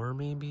were lower,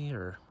 maybe,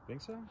 or.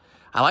 Think so?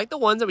 I like the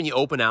ones that when you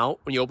open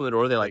the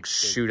door, they like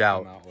shoot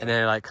out and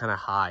then they like kind of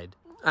hide.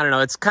 I don't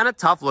know. It's kind of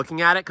tough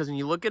looking at it because when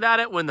you look at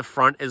it, when the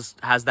front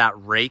has that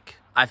rake,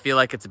 I feel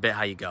like it's a bit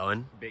how you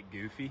going. A bit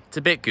goofy. It's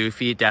a bit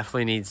goofy. It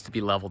definitely needs to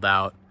be leveled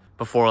out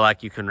before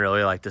like you can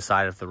really like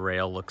decide if the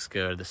rail looks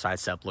good, the side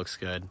step looks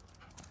good.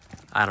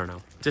 I don't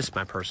know. Just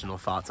my personal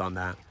thoughts on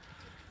that.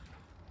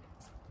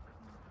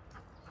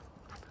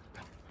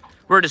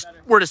 We're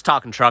just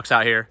talking trucks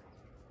out here.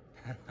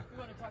 You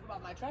want to talk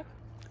about my truck?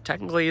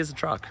 Technically, is a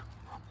truck.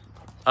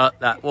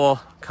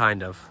 Well,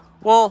 kind of.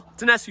 Well,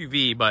 it's an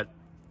SUV, but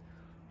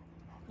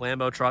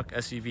Lambo truck,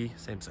 SUV,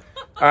 same thing.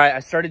 All right, I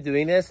started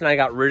doing this and I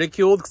got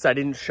ridiculed because I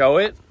didn't show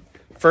it.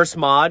 First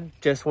mod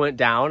just went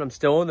down. I'm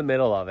still in the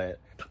middle of it.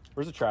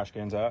 Where's the trash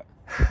cans at?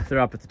 They're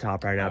up at the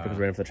top right now because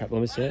we're in for the truck.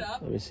 Let me see it.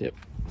 Let me see it.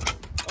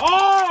 Oh!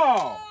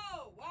 Oh,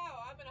 wow.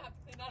 I'm going to have to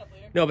clean that up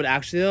later. No, but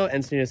actually though,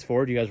 Encinitas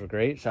Ford, you guys were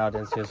great. Shout out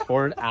to Encinitas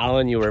Ford.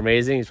 Alan, you were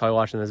amazing. He's probably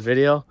watching this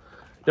video.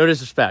 No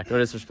disrespect,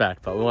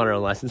 but we want our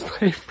own license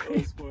plate.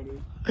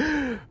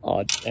 Oh,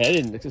 I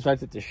didn't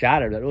expect it to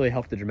shatter. That really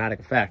helped the dramatic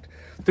effect.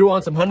 Threw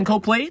on some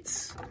Hunco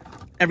plates.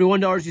 Every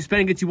 $1 you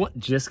spend gets you one.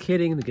 Just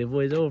kidding, the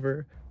giveaway's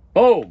over.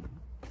 Boom,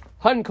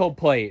 Hunco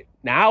plate.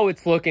 Now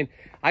it's looking.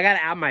 I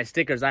gotta add my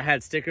stickers. I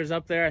had stickers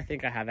up there. I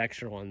think I have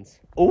extra ones.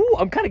 Oh,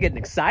 I'm kind of getting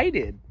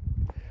excited.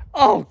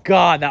 Oh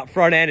God, that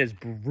front end is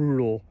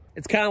brutal.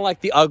 It's kind of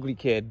like the ugly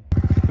kid.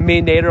 Me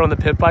and Nader on the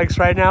pit bikes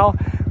right now.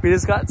 We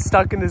just got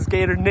stuck in this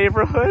gated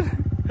neighborhood.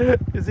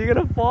 Is he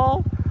gonna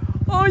fall?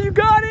 Oh, you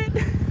got it!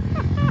 We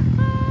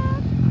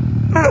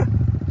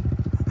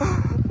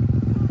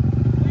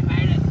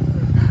made it.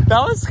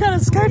 That was kind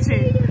of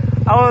sketchy.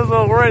 I was a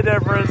little worried there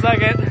for a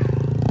second.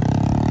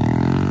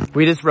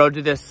 We just rode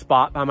to this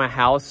spot by my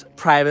house,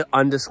 private,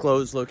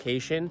 undisclosed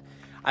location.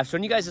 I've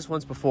shown you guys this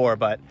once before,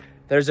 but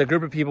there's a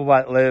group of people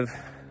that live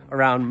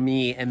around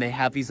me and they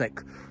have these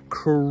like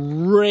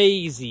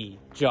crazy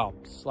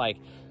jumps. Like,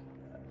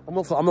 I'm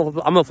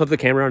gonna flip the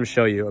camera around to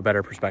show you a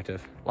better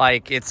perspective.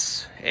 Like it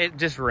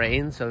just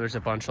rains, so there's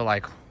a bunch of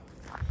like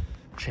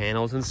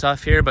channels and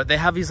stuff here, but they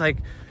have these like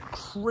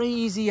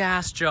crazy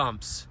ass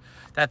jumps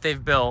that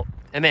they've built,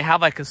 and they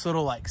have like this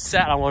little like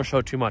set. I don't want to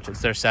show too much,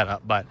 it's their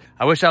setup, but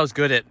I wish I was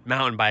good at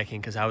mountain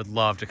biking because I would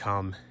love to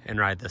come and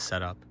ride this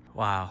setup.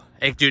 Wow,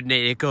 dude,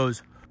 Nate, it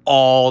goes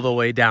all the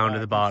way down to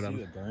the bottom.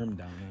 See the berm down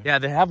there. Yeah,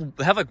 they have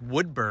like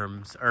wood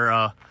berms,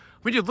 or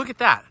dude, look at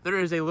that. There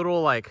is a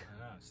little like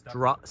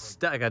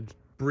like a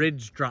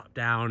bridge drop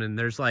down, and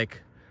there's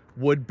like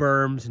wood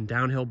berms and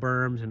downhill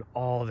berms and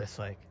all this.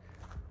 Like,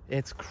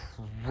 it's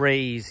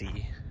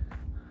crazy.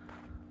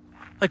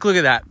 Like, look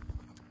at that.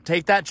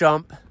 Take that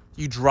jump,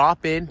 you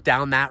drop in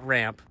down that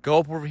ramp, go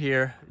up over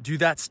here, do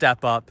that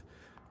step up,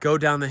 go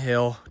down the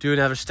hill, do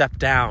another step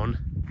down.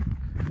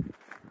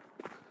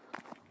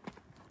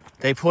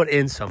 They put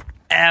in some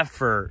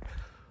effort.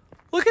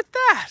 Look at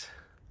that.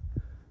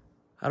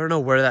 I don't know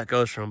where that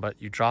goes from, but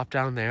you drop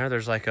down there.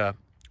 There's like a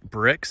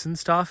bricks and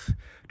stuff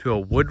to a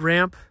wood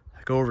ramp.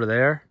 Go over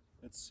there.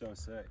 It's so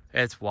sick.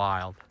 It's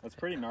wild. That's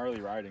pretty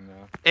gnarly riding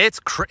though.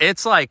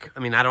 It's like, I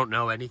mean, I don't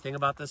know anything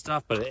about this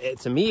stuff, but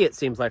to me it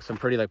seems like some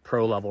pretty like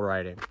pro level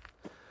riding,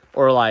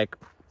 or like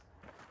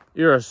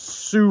you're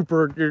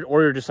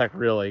you're just like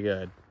really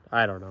good.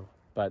 I don't know,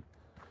 but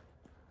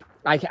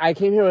I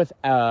came here with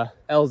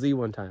LZ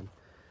one time,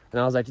 and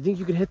I was like, do you think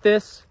you could hit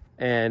this?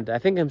 And I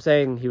think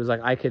he was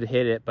like, I could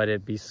hit it, but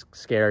it'd be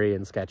scary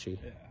and sketchy.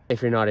 Yeah.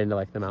 If you're not into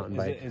like the mountain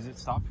bike. Is it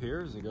stop here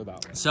or does it go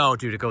that way? So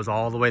dude, it goes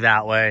all the way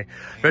that way.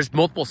 There's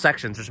multiple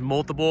sections. There's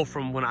multiple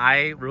from when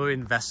I really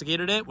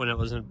investigated it, when it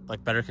was in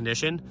like better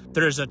condition.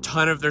 There's a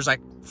ton of, there's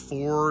like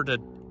 4 to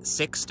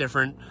 6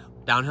 different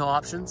downhill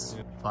options,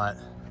 but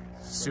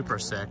super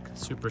sick,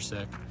 super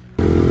sick.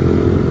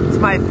 It's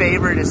my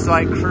favorite is to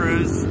like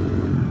cruise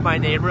my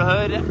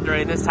neighborhood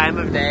during this time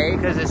of day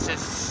because it's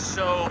just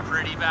so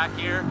pretty back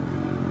here.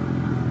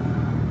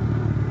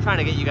 I'm trying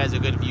to get you guys a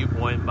good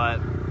viewpoint,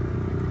 but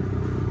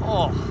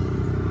oh,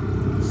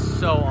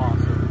 so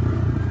awesome.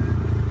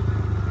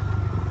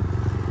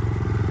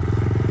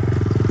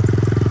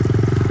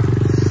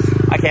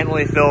 I can't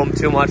really film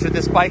too much with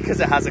this bike because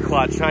it has a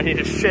clutch. I need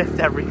to shift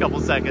every couple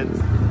seconds.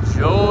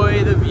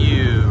 Enjoy the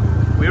view.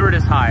 We were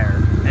just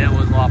higher and it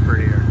was a lot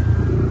prettier.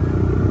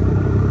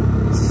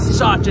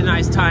 Such a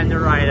nice time to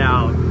ride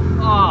out.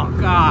 Oh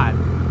God.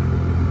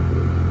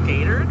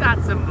 Gator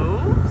got some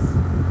moves.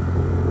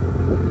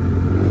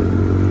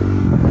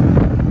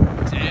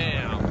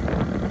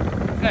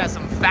 Got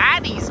some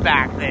fatties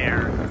back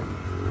there.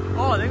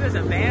 Oh, I think there's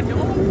a van. Oh,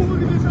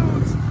 look at this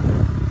house.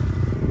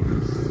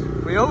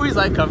 We always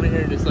like coming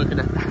here and just looking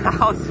at the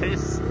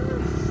houses.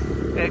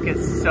 It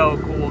gets so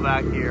cool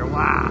back here.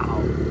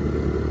 Wow.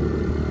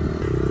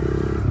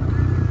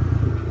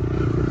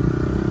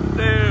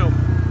 Damn.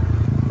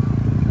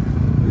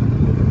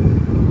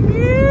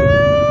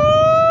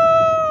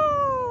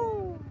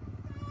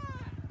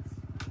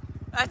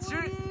 That's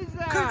your...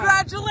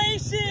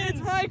 Congratulations! It's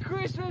my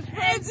Christmas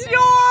present! It's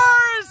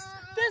yours!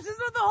 This is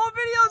what the whole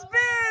video's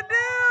been,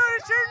 dude!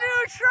 It's your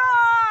new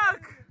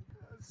truck!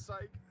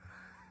 Psych.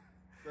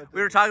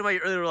 We were talking about you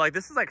earlier, we were like,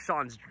 this is like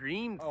Sean's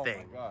dream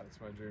thing. Oh my god, it's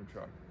my dream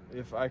truck.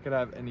 If I could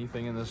have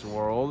anything in this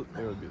world,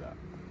 it would be that.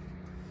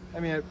 I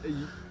mean,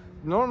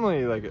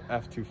 normally like an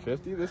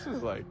F250,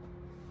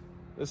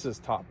 this is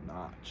top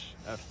notch.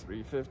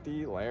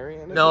 F350,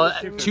 Lariat. No,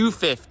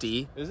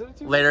 250. Is it a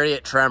 250?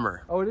 Lariat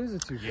Tremor. Oh, it is a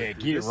 250. Yeah,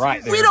 get it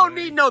right. We don't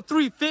need no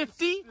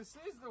 350. This is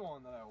the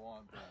one that I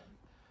want, then.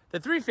 The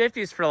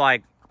 350 is for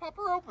like, Pop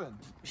her open.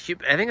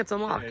 I think it's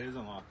unlocked. Yeah, it is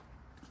unlocked.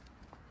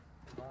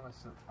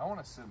 I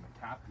want to sit in the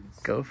captain's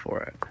seat. Go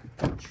for it.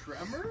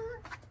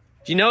 Tremor?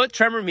 Do you know what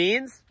tremor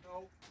means?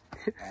 No.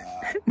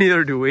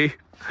 Neither do we.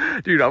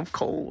 Dude, I'm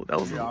cold. That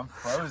was, I'm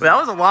frozen. that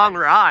was a long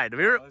ride.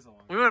 We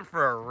went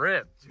for a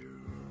rip.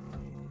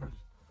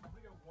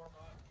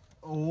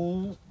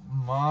 Oh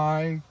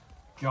my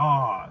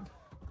god.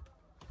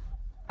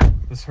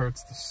 This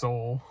hurts the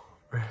soul.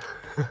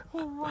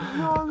 Oh my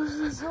god, this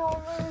is so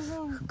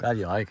amazing. I'm glad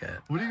you like it.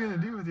 What are you going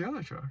to do with the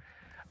other truck?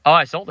 Oh,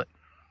 I sold it.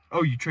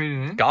 Oh, you traded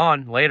it in?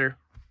 Gone later.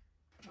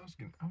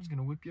 I was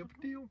gonna whip you up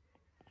a deal.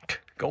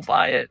 Go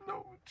buy it.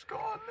 No, it's gone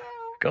now.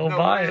 Go No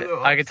buy way, it.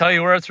 though. I can tell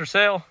you where it's for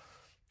sale.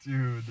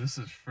 Dude, this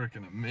is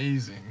freaking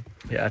amazing.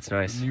 Yeah, it's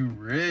nice. New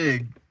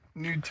rig.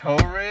 New tow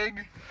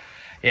rig.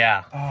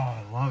 Yeah. Oh,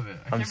 I love it.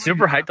 I'm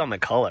super hyped on the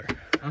color.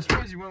 I'm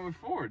surprised you went with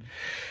Ford.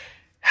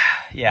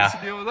 Yeah. What's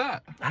the deal with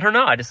that? I don't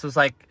know. I just was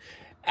like,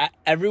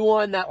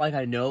 everyone that like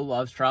I know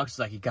loves trucks is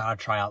like, you gotta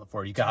try out the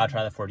Ford. You gotta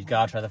try the Ford. You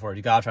gotta try the Ford.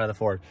 You gotta try the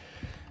Ford.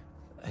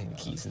 I think the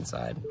key's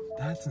inside.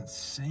 That's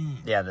insane.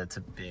 Yeah, that's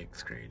a big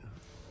screen.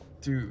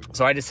 Dude.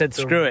 So I just said,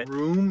 screw it. The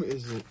room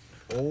is,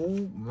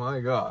 oh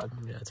my god.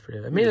 Yeah, it's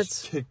pretty, I mean,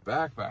 it's, kick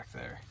back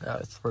there. yeah,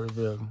 it's pretty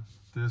big.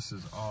 This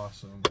is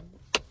awesome.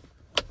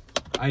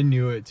 I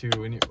knew it too.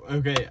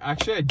 Okay,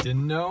 actually I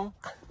didn't know.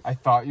 I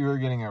thought you were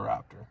getting a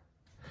Raptor.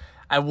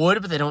 I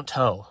would, but they don't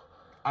tow.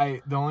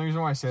 The only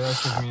reason why I say that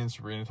is because me and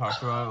Sabrina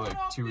talked about it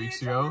like 2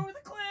 weeks ago.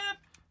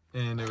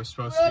 And it was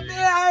supposed to be...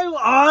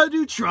 Oh,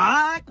 new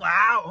truck!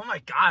 Wow! Oh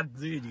my god,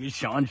 dude! You get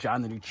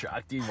Sean the new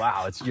truck, dude.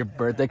 Wow! It's your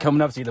birthday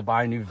coming up, so you have to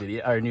buy a new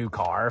video or a new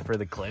car for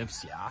the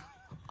clips. Yeah.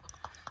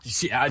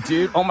 Yeah,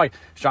 dude. Oh my!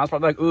 Sean's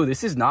probably like, "Ooh,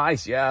 this is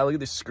nice." Yeah, look at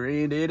the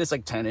screen, dude. It's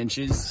like 10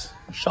 inches.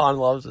 Sean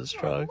loves this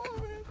truck.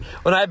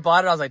 When I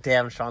bought it, I was like,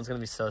 damn, Sean's gonna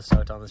be so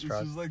stoked on this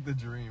truck. This is like the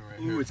dream right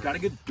here. Ooh, it's got a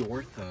good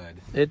door thud.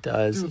 It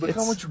does. Dude, look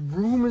how much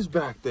room is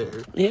back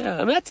there. Yeah,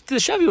 I mean, the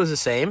Chevy was the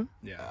same.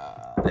 Yeah.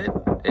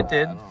 It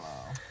did. I don't know.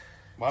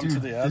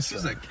 Dude, this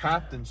is a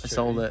captain's I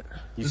sold it.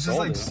 This is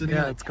like sitting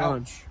Yeah, on it's a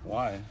gone. couch.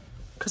 Why?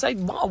 Because I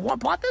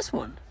bought this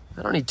one.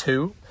 I don't need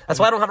two. That's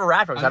why I don't have a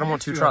Raptor, because I don't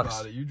want two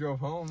trucks. You drove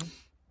home.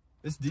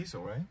 It's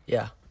diesel, right?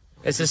 Yeah.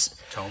 It's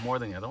just Tow more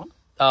than the other one?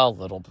 a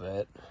little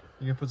bit.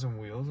 You can put some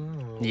wheels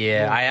on it?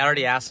 Yeah, I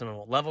already asked them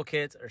what level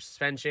kits or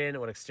suspension,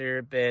 what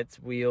exterior bits,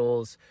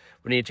 wheels.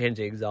 We need to change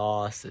the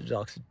exhaust. The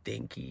exhaust is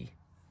dinky.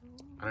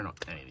 I don't know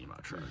anything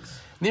about trucks.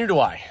 Neither do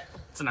I.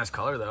 It's a nice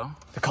color, though.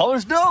 The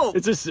color's dope.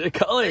 It's a sick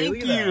color. Thank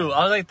Look at you. that.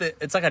 I was like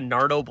it's like a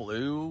Nardo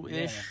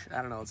blue-ish. Yeah.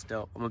 I don't know. It's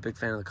dope. I'm a big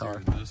fan of the color.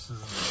 Dude, this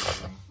is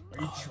amazing.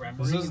 Are you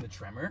tremoring in the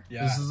tremor?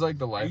 Yeah. This is like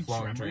the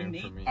lifelong tremoring, dream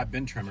Nate? for me. I've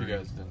been If tremoring. you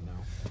guys didn't know.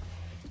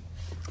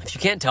 If you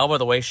can't tell by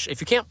the way,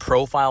 if you can't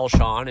profile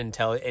Sean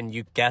and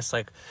you guess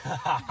like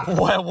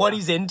what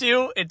he's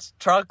into, it's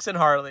trucks and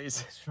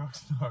Harleys.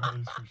 Trucks and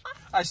Harleys for sure.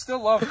 I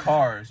still love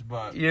cars,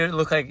 but You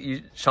look like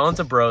Sean's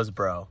a bro's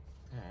bro.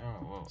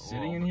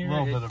 Sitting in here, a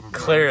little bit of a bro.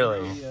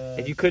 Clearly,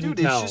 if you couldn't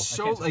Dude, tell. it's just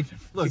so like,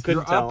 look,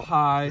 couldn't you're tell. up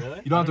high.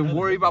 Really? You don't have to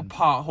worry about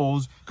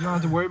potholes. You don't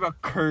have to worry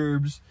about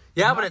curbs.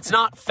 Yeah, but it's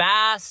not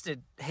fast. It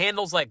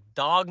handles like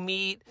dog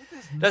meat.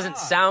 Doesn't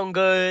sound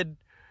good.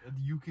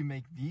 You can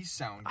make these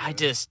sound good. I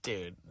just,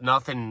 dude,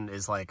 nothing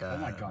is like a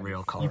my God.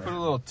 real car. You put a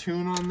little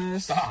tune on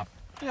this. Stop.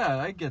 Yeah,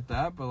 I get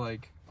that, but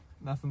like,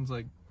 nothing's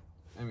like.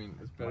 I mean,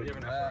 it's better. What do you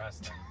have than an that.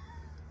 FRS then?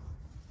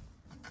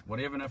 What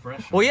do you have an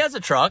FRS? Well, he has a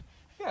truck.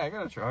 Yeah, I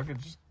got a truck.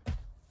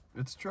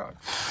 It's a truck.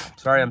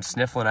 Sorry, I'm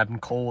sniffling. I've been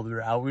cold. We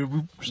were out.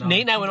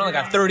 Nate and I went on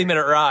like a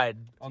 30-minute ride.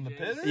 On the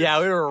pit? Yeah,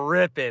 we were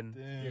ripping.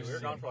 Dude, we were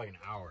gone for like an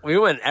hour. We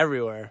went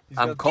everywhere.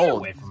 I'm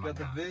cold. He's got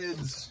the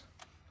vids.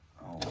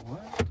 Oh,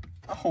 what?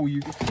 Oh,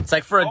 you. It's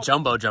like for a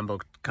jumbo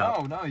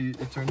cup. No,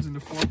 it turns into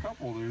 4 cup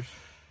holders.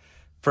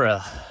 For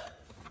a.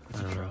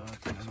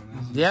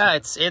 Yeah,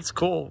 it's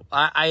cool.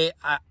 I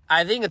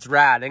think it's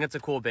rad. I think it's a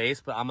cool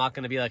base, but I'm not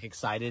gonna be like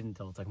excited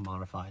until it's like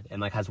modified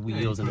and like has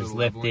wheels and is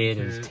lifted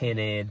and is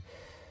tinted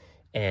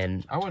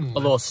and I wouldn't a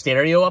little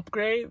stereo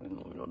upgrade.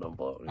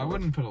 I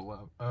wouldn't put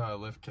a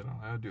lift kit on.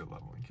 I would do a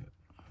leveling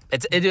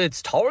kit.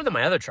 It's taller than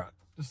my other truck.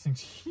 This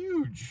thing's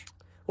huge.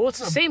 Well, it's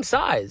the same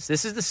size.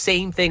 This is the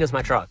same thing as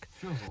my truck.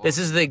 This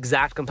is the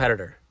exact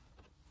competitor.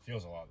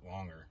 feels a lot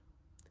longer.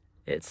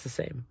 It's the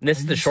same. And this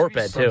is the short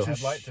bed too.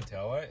 Headlight to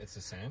taillight, it's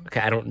the same.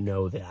 Okay, I don't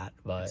know that,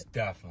 but It's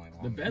definitely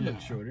longer. The bed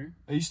looks shorter.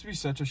 I used to be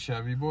such a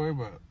Chevy boy,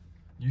 but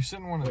you sit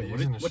in one of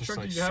these and it's What just truck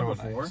like did you have so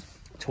before? nice.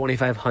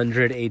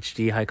 2500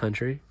 HD High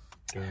Country.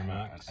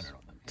 Duramax. I don't know.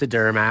 It's a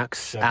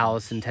Duramax, Chevy.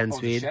 Allison 10 Oh,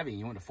 speed. Chevy.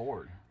 You went to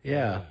Ford.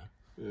 Yeah.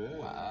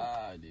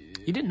 Wow, dude.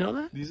 You didn't know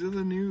that? These are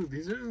the new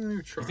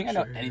trucks. You think I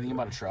know right anything here.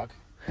 about a truck?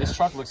 This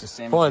truck looks the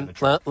same Hold as on, the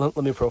truck. let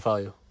me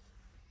profile you.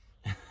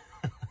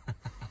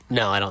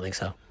 No, I don't think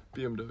so.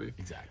 BMW.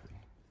 Exactly.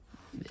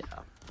 Yeah,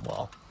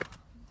 well.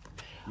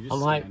 You I'm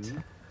just hyped.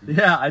 saying.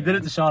 Yeah, I did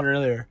it to Sean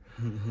earlier.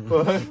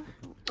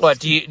 What,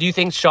 do you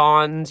think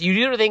Sean's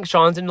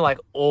into like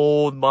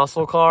old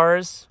muscle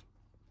cars?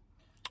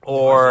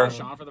 Or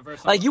Sean for the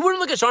first time? like you wouldn't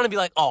look at Sean and be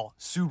like, oh,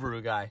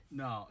 Subaru guy.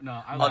 No.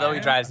 Although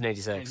he drives an And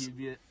 86. he'd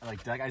be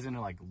like, that guy's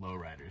into like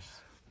lowriders,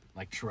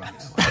 like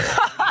trucks.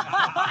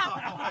 I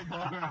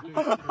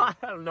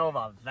don't know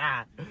about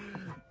that.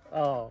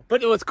 Oh,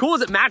 but what's cool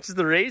is it matches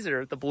the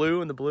Razor, the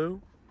blue and the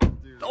blue.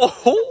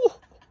 Oh,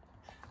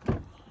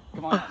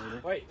 Come on,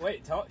 leader.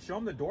 Wait, show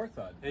him the door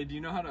thud. Hey, do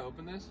you know how to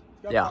open this?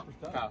 yeah,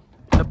 How?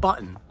 the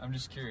button. I'm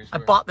just curious. I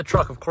where- bought the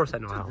truck. Of course I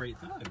know how. Great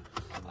thud.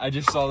 I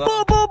just saw that.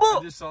 Boo, boo, boo.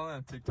 I just saw that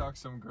on TikTok.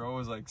 Some girl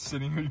was like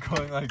sitting here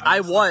going like.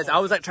 This. I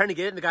was like trying to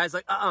get it, and the guy's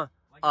like,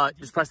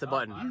 just press the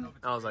button.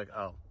 I was like,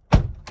 oh.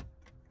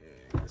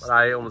 But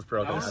I almost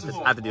broke it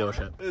at the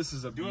dealership. This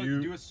is a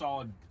Do beaut. a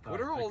solid thud.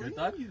 What are all Like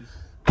good these?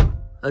 thud?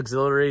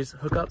 Auxiliaries,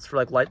 hookups for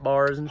like light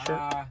bars and shit.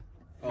 Oh,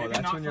 Maybe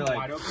that's not when you're from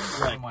like. wide open,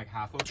 but from like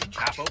half open.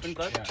 Half open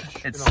clip? Yeah.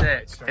 It's You know, sick.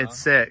 it's It's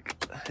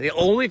sick. The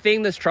only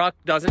thing this truck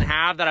doesn't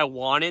have that I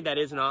wanted that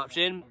is an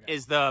option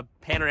is the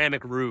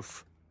panoramic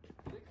roof.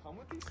 Do they come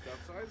with these step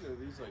sides or are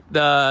these like?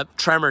 The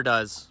Tremor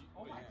does.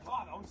 Oh my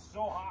god, that was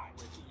so high.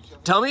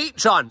 Tell me,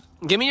 Sean,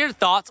 give me your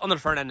thoughts on the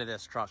front end of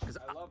this truck. 'Cause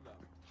I love them.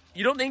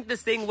 you don't think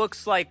this thing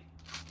looks like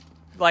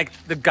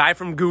the guy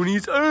from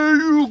Goonies? Hey,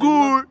 you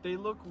good? They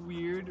look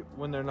weird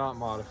when they're not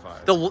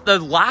modified. The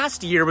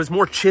last year was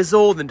more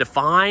chiseled and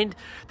defined.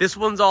 This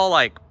one's all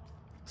like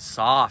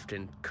soft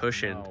and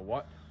cushioned. No,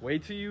 what?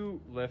 Wait till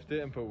you lift it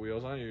and put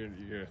wheels on. You're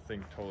gonna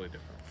think totally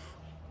different.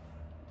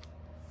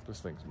 This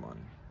thing's money.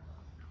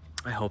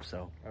 I hope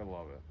so. I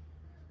love it.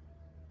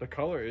 The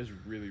color is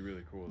really,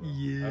 really cool though.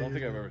 Yeah. I don't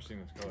think I've ever seen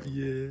this color.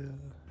 Yeah.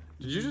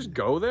 Did you just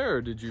go there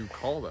or did you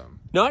call them?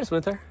 No, I just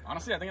went there.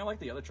 Honestly, I think I like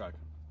the other truck.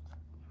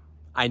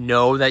 I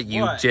know that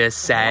you What? just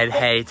said,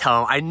 hey,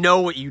 tell him. I know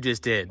what you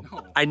just did.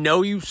 No. I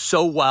know you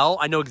so well.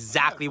 I know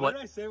exactly What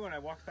what. did I say when I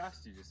walked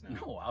past you just now?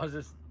 No, I was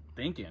just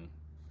thinking. And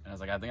I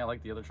was like, I think I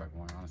like the other truck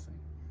more, honestly.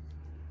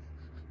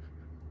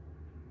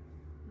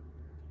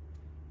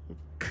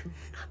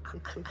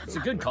 It's a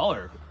good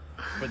color.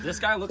 But this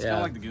guy looks kind Yeah.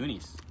 of like the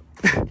Goonies.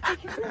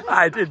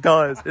 It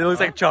does. It looks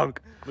like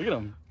Chunk. Look at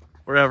him.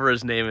 Wherever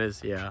his name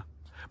is, yeah.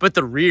 But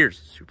the rear's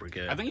super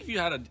good. I think if you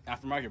had an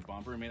aftermarket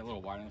bumper and made it a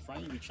little wider in the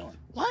front, you'd be chilling.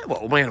 What?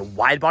 What? Am I gonna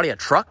wide body a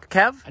truck,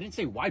 Kev? I didn't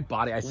say wide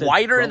body. I said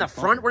Wider in the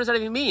front? bumper. What does that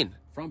even mean?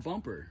 Front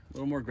bumper. A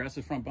little more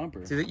aggressive front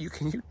bumper.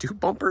 Can you do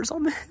bumpers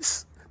on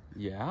this?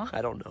 Yeah.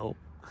 I don't know.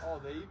 Oh,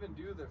 they even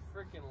do the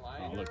freaking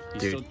liner. Oh, look,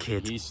 he's Dude, still,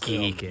 kids he's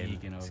still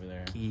geeking. geeking over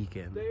there.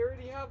 Geeking. They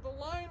already have the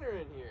liner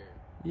in here.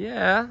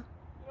 Yeah. You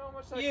know how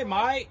much that Yeah,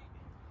 costs? mate.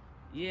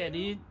 Yeah,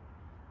 dude.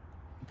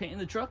 Painting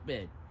the truck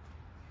bed.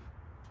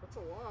 That's a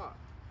lot.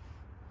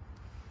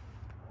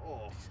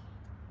 Oh.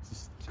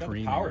 Just got the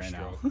creaming power right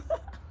now.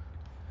 stroke.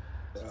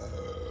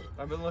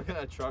 I've been looking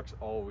at trucks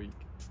all week.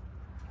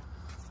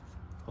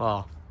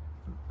 Well,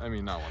 I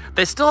mean, not one.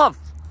 they still have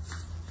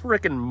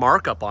freaking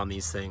markup on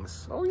these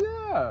things. Oh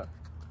yeah.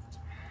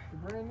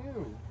 They're brand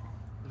new.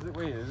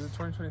 Is it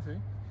 2023?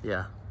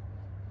 Yeah.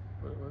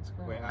 What's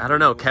going Wait, on? I don't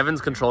know.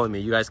 Kevin's controlling me.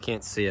 You guys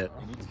can't see it.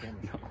 He needs a camera.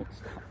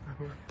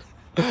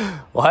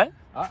 What?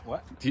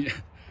 What? Dude,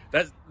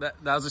 that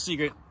was a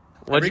secret.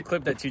 What'd Every you-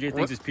 clip that TJ what?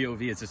 thinks is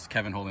POV, it's just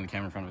Kevin holding the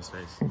camera in front of his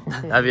face.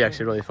 That'd be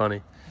actually really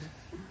funny.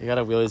 You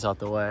gotta wheelies out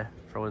the way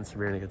for when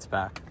Sabrina gets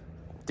back.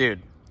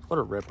 Dude, what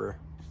a ripper.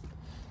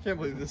 Can't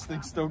believe this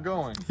thing's still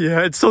going.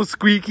 Yeah, it's so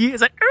squeaky.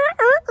 It's like,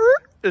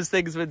 this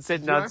thing's been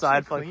sitting Did you outside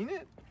actually for like, clean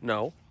it?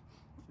 no.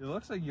 It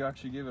looks like you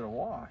actually gave it a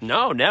wash.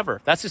 No,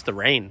 never. That's just the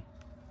rain.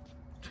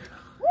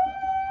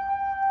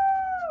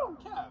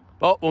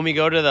 Well, when we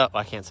go to the...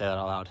 I can't say that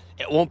out loud.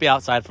 It won't be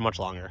outside for much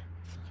longer.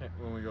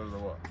 When we go to the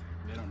what?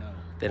 They don't know.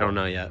 They don't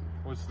know yet.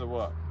 What's the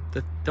what?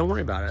 Don't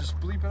worry about it. Just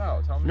bleep it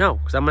out. Tell me. No,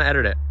 because I'm going to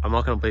edit it. I'm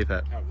not going to bleep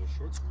it.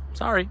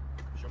 Sorry.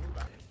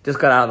 Just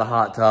got out of the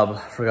hot tub.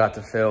 Forgot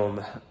to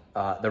film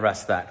the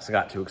rest of that because I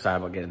got too excited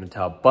about getting in the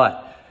tub.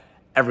 But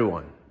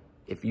everyone,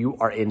 if you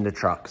are into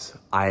trucks,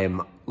 I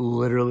am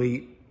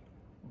literally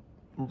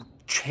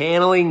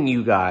channeling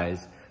you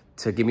guys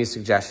to give me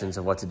suggestions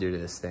of what to do to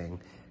this thing.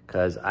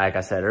 Because like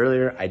I said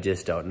earlier, I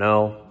just don't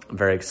know. I'm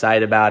very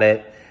excited about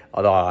it.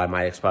 Although I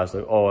might express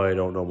like, oh, I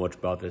don't know much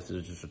about this.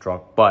 It's just a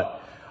truck.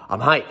 But I'm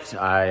hyped.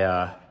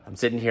 I'm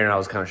sitting here and I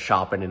was kind of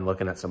shopping and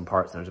looking at some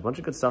parts. There's a bunch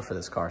of good stuff for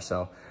this car.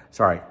 So,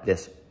 sorry,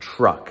 this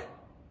truck.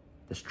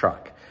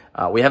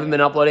 We haven't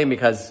been uploading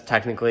because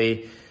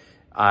technically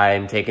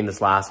I'm taking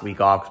this last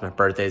week off because my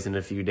birthday's in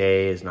a few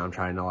days and I'm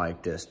trying to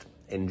like just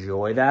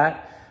enjoy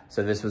that.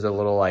 So this was a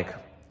little like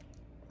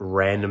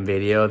random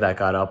video that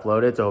got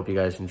uploaded. So I hope you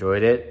guys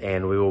enjoyed it,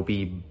 and we will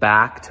be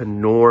back to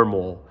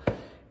normal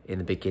in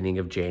the beginning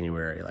of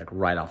January, like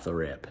right off the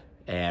rip.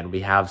 And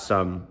we have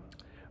some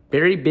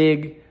very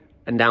big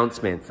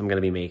announcements I'm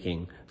gonna be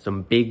making,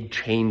 some big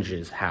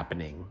changes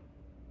happening.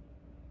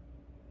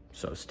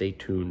 So stay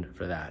tuned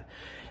for that.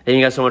 Thank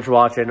you guys so much for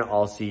watching.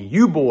 I'll see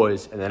you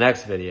boys in the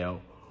next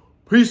video.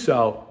 Peace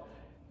out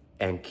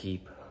and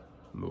keep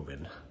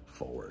moving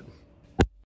forward.